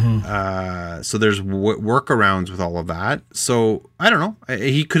 So there's workarounds with all of that. So I don't know.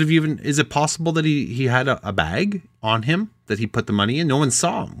 He could have even, is it possible that he had a bag on him that he put the money in? No one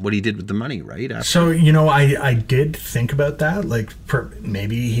saw what he did with the money, right? After. So, I did think about that. Like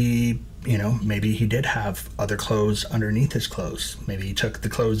maybe he did have other clothes underneath his clothes. Maybe he took the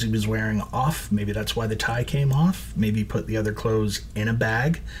clothes he was wearing off. Maybe that's why the tie came off. Maybe he put the other clothes in a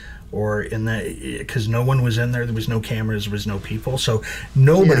bag or because no one was in there. There was no cameras, there was no people. So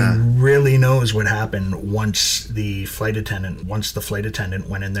nobody really knows what happened once the flight attendant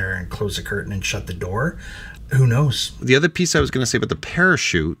went in there and closed the curtain and shut the door. Who knows? The other piece I was going to say about the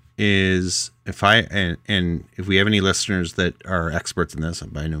parachute is if we have any listeners that are experts in this,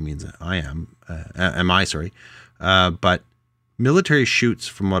 by no means but military chutes,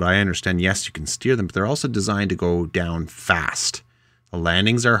 from what I understand, yes, you can steer them, but they're also designed to go down fast. The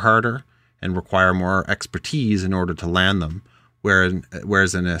landings are harder and require more expertise in order to land them,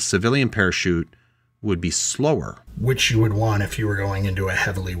 whereas in a civilian parachute would be slower. Which you would want if you were going into a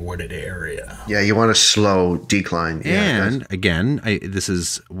heavily wooded area. Yeah, you want a slow decline. And again, I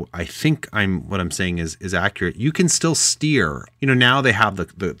think what I'm saying is accurate. You can still steer. Now they have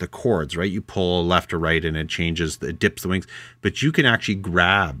the cords, right? You pull left or right and it dips the wings. But you can actually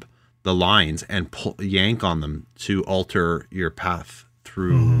grab the lines and yank on them to alter your path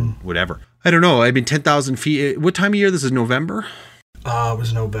through whatever. I don't know. I mean, 10,000 feet. What time of year? This is November? It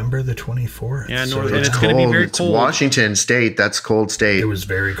was November the 24th. Yeah, so it's going to be very cold. It's Washington State. That's cold state. It was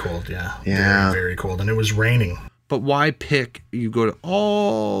very cold, yeah. Yeah. Very, very cold. And it was raining. But why you go to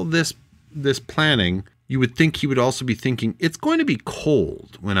all this planning, you would think he would also be thinking, it's going to be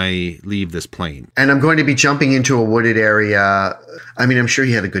cold when I leave this plane. And I'm going to be jumping into a wooded area. I mean, I'm sure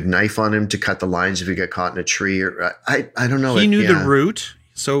he had a good knife on him to cut the lines if he got caught in a tree. Or I don't know. He knew the route.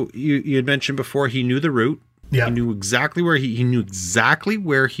 So you had mentioned before, he knew the route. Yeah. He knew exactly where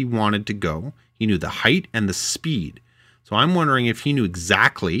he wanted to go. He knew the height and the speed. So I'm wondering if he knew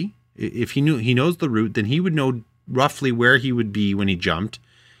exactly, if he knows the route, then he would know roughly where he would be when he jumped.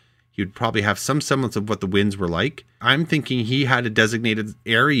 He would probably have some semblance of what the winds were like. I'm thinking he had a designated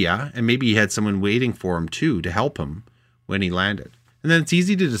area, and maybe he had someone waiting for him too to help him when he landed. And then it's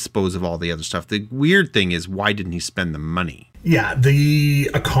easy to dispose of all the other stuff. The weird thing is, why didn't he spend the money? Yeah,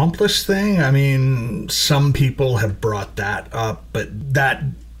 the accomplice thing, I mean, some people have brought that up, but that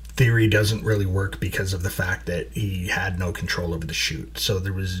theory doesn't really work because of the fact that he had no control over the chute. So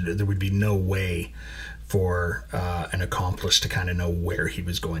there would be no way for an accomplice to kind of know where he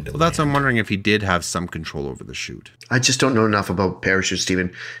was going to land. That's what I'm wondering, if he did have some control over the chute. I just don't know enough about parachutes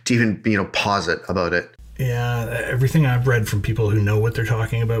to even posit about it. Yeah, everything I've read from people who know what they're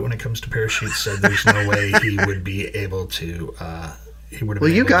talking about when it comes to parachutes said there's no way he would be able to. Well,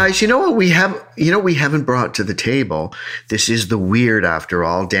 you guys, you know what we have? You know we haven't brought to the table. This is the weird, after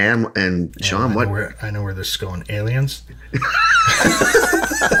all. Dan and Sean, I know where this is going. Aliens.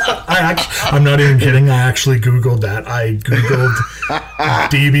 I'm not even kidding. I actually Googled that. I Googled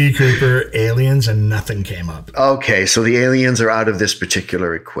DB Cooper aliens and nothing came up. Okay, so the aliens are out of this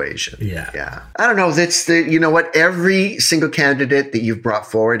particular equation. Yeah. I don't know. You know what? Every single candidate that you've brought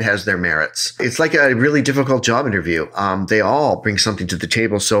forward has their merits. It's like a really difficult job interview. They all bring something to the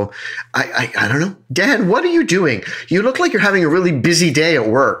table. So I don't know. Dan, what are you doing? You look like you're having a really busy day at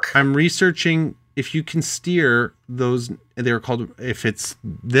work. I'm researching if you can steer those. They were called, if it's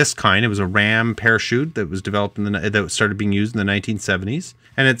this kind, it was a ram parachute that was developed that started being used in the 1970s.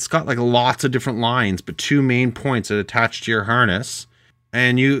 And it's got like lots of different lines, but two main points that attach to your harness.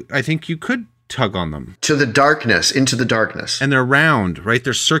 And I think you could tug on them into the darkness, and they're round, right?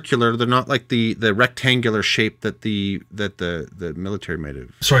 They're circular. They're not like the rectangular shape that the military might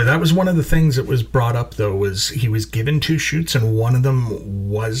have. Sorry, that was one of the things that was brought up, though, was he was given two chutes and one of them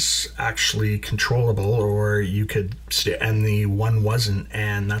was actually controllable, or you could and the one wasn't,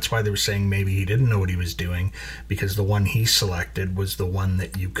 and that's why they were saying maybe he didn't know what he was doing, because the one he selected was the one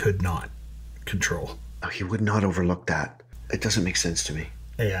that you could not control. Oh, he would not overlook that. It doesn't make sense to me.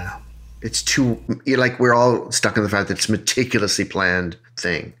 Yeah. It's too, like, we're all stuck in the fact that it's a meticulously planned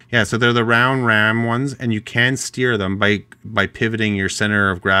thing. Yeah, so they're the round ram ones, and you can steer them by pivoting your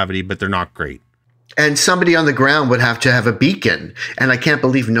center of gravity, but they're not great. And somebody on the ground would have to have a beacon, and I can't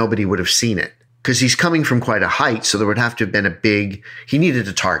believe nobody would have seen it, because he's coming from quite a height, so there would have to have been he needed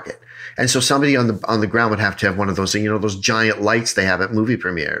a target. And so somebody on the ground would have to have one of those, those giant lights they have at movie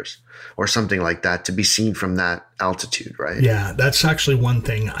premieres, or something like that, to be seen from that altitude, right? Yeah, that's actually one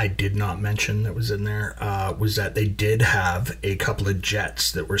thing I did not mention that was in there, was that they did have a couple of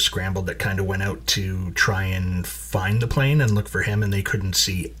jets that were scrambled that kind of went out to try and find the plane and look for him, and they couldn't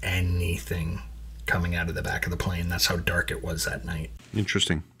see anything coming out of the back of the plane. That's how dark it was that night.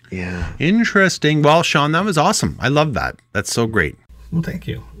 Interesting. Yeah. Interesting. Well, Sean, that was awesome. I love that. That's so great. Well, thank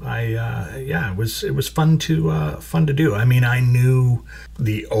you. It was fun to do. I mean, I knew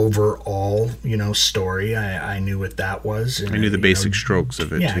the overall, story. I knew what that was. And, I knew the basic strokes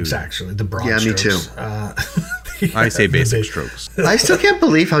of it, too. Yeah, exactly. The broad strokes. Yeah, me too. I say basic strokes. I still can't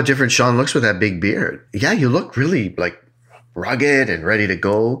believe how different Sean looks with that big beard. Yeah, you look really, rugged and ready to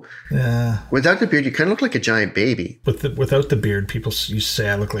go. Yeah. Without the beard, you kind of look like a giant baby. Without the beard, people used to say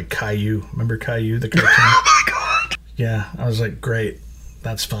I look like Caillou. Remember Caillou, the cartoon? Oh, my God. Yeah, I was like, great.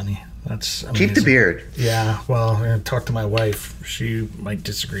 That's funny. That's amazing. Keep the beard. Yeah, well, I'm going to talk to my wife. She might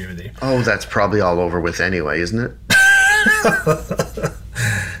disagree with you. Oh, that's probably all over with anyway, isn't it?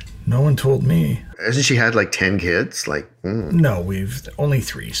 No one told me. Hasn't she had 10 kids? No, we've only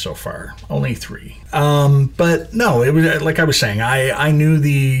 3 so far. Only 3. But no, it was like I was saying, I knew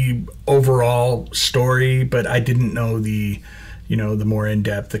the overall story, but I didn't know the more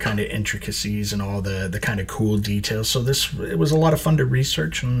in-depth, the kind of intricacies and all the kind of cool details. So it was a lot of fun to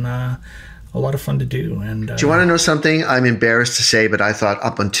research and a lot of fun to do. And do you want to know something? I'm embarrassed to say, but I thought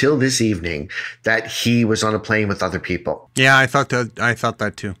up until this evening that he was on a plane with other people. Yeah, I thought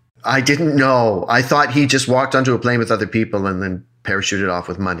that too. I didn't know. I thought he just walked onto a plane with other people and then parachuted off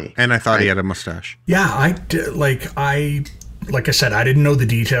with money. And I thought he had a mustache. Yeah, I did. Like I said, I didn't know the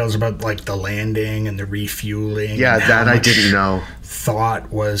details about the landing and the refueling. Yeah, that I didn't know.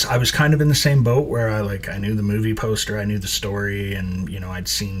 I was kind of in the same boat where I knew the movie poster, I knew the story, and I'd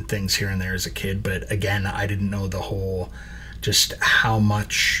seen things here and there as a kid. But again, I didn't know the whole, just how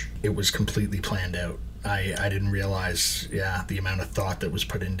much it was completely planned out. I didn't realize, the amount of thought that was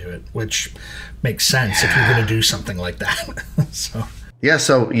put into it, which makes sense if you're going to do something like that. So. Yeah,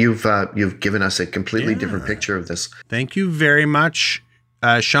 so you've given us a completely different picture of this. Thank you very much,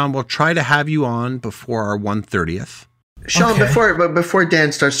 Sean. We'll try to have you on before our 130th. Sean, Okay. before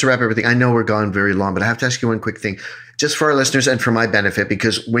Dan starts to wrap everything, I know we're gone very long, but I have to ask you one quick thing, just for our listeners and for my benefit,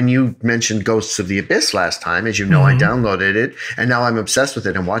 because when you mentioned Ghosts of the Abyss last time, as you know, I downloaded it, and now I'm obsessed with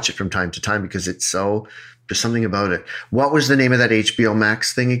it and watch it from time to time because there's something about it. What was the name of that HBO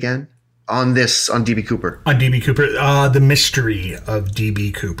Max thing again? On DB Cooper. On DB Cooper, The Mystery of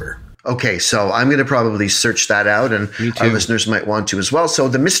DB Cooper. Okay, so I'm going to probably search that out, and our listeners might want to as well. So,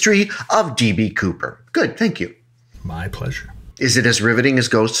 The Mystery of DB Cooper. Good, thank you. My pleasure. Is it as riveting as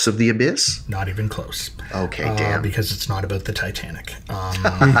Ghosts of the Abyss? Not even close. Okay, damn. Because it's not about the Titanic.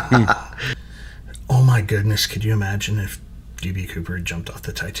 Oh my goodness, could you imagine if DB Cooper had jumped off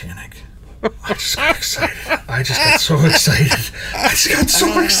the Titanic? I just got excited. I just got so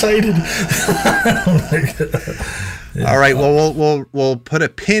excited. Oh my God. All right. Well, we'll put a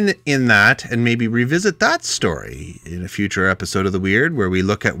pin in that and maybe revisit that story in a future episode of The Weird, where we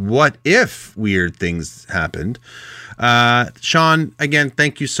look at what if weird things happened. Sean, again,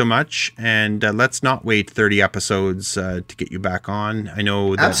 thank you so much. And let's not wait 30 episodes to get you back on. I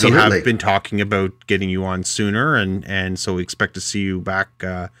know that we have been talking about getting you on sooner, and so we expect to see you back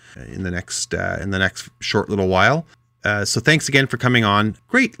in the next short little while. So thanks again for coming on.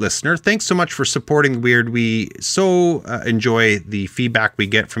 Great listener. Thanks so much for supporting The Weird. We so enjoy the feedback we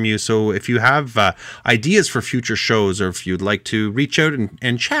get from you. So if you have ideas for future shows, or if you'd like to reach out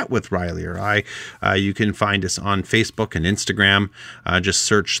and chat with Riley or I, you can find us on Facebook and Instagram. Just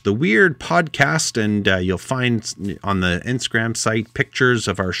search The Weird Podcast, and you'll find on the Instagram site pictures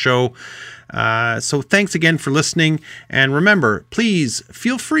of our show. So thanks again for listening, and remember, please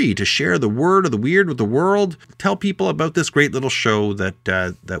feel free to share the word of The Weird with the world. Tell people about this great little show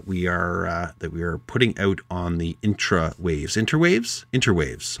that we are putting out on the interwaves.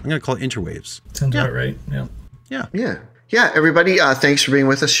 I'm going to call it interwaves. Sounds about right. Yeah, everybody, thanks for being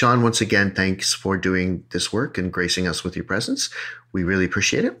with us. Sean, once again, thanks for doing this work and gracing us with your presence. We really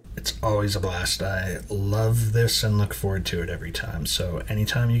appreciate it. It's always a blast. I love this and look forward to it every time. So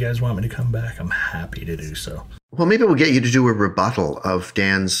anytime you guys want me to come back, I'm happy to do so. Well, maybe we'll get you to do a rebuttal of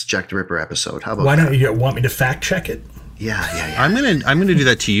Dan's Jack the Ripper episode. How about Why don't you want me to fact check it? Yeah. I'm gonna do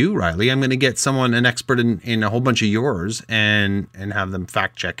that to you, Riley. I'm gonna get an expert in a whole bunch of yours and have them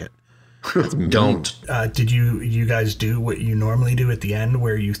fact check it. Don't. Did you guys do what you normally do at the end,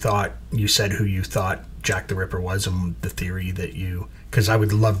 where you said who you thought Jack the Ripper was and the theory that because I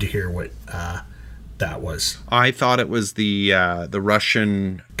would love to hear what that was. I thought it was the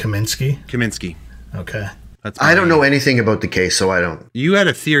Russian Kaminsky. Okay. I don't know anything about the case, so I don't. You had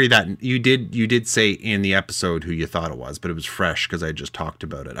a theory that you did say in the episode who you thought it was, but it was fresh because I just talked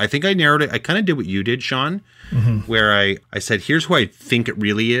about it. I think I narrowed it. I kind of did what you did, Sean, where I said, here's who I think it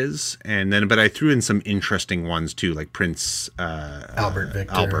really is. But I threw in some interesting ones too, like Prince Albert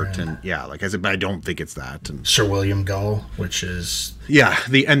Victor. And like I said, but I don't think it's that. And Sir William Gull, which is... Yeah,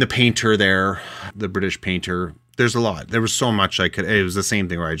 the painter there, the British painter. There's a lot. There was so much I could... It was the same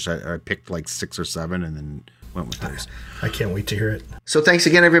thing where I picked like 6 or 7 and then went with those. I can't wait to hear it. So thanks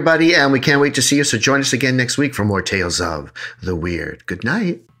again, everybody, and we can't wait to see you. So join us again next week for more Tales of the Weird. Good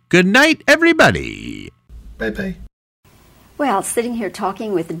night. Good night, everybody. Bye-bye. Well, sitting here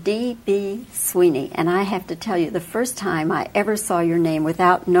talking with D.B. Sweeney, and I have to tell you, the first time I ever saw your name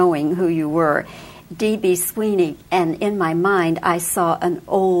without knowing who you were, D.B. Sweeney, and in my mind I saw an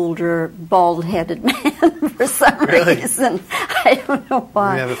older, bald-headed man for some reason. I don't know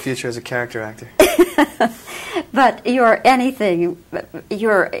why. You have a future as a character actor. But you're anything.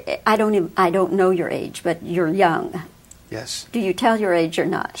 I don't know your age, but you're young. Yes. Do you tell your age or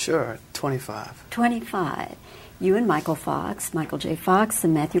not? Sure, 25. 25. You and Michael J. Fox,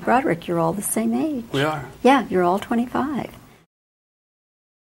 and Matthew Broderick, you're all the same age. We are. Yeah, you're all 25.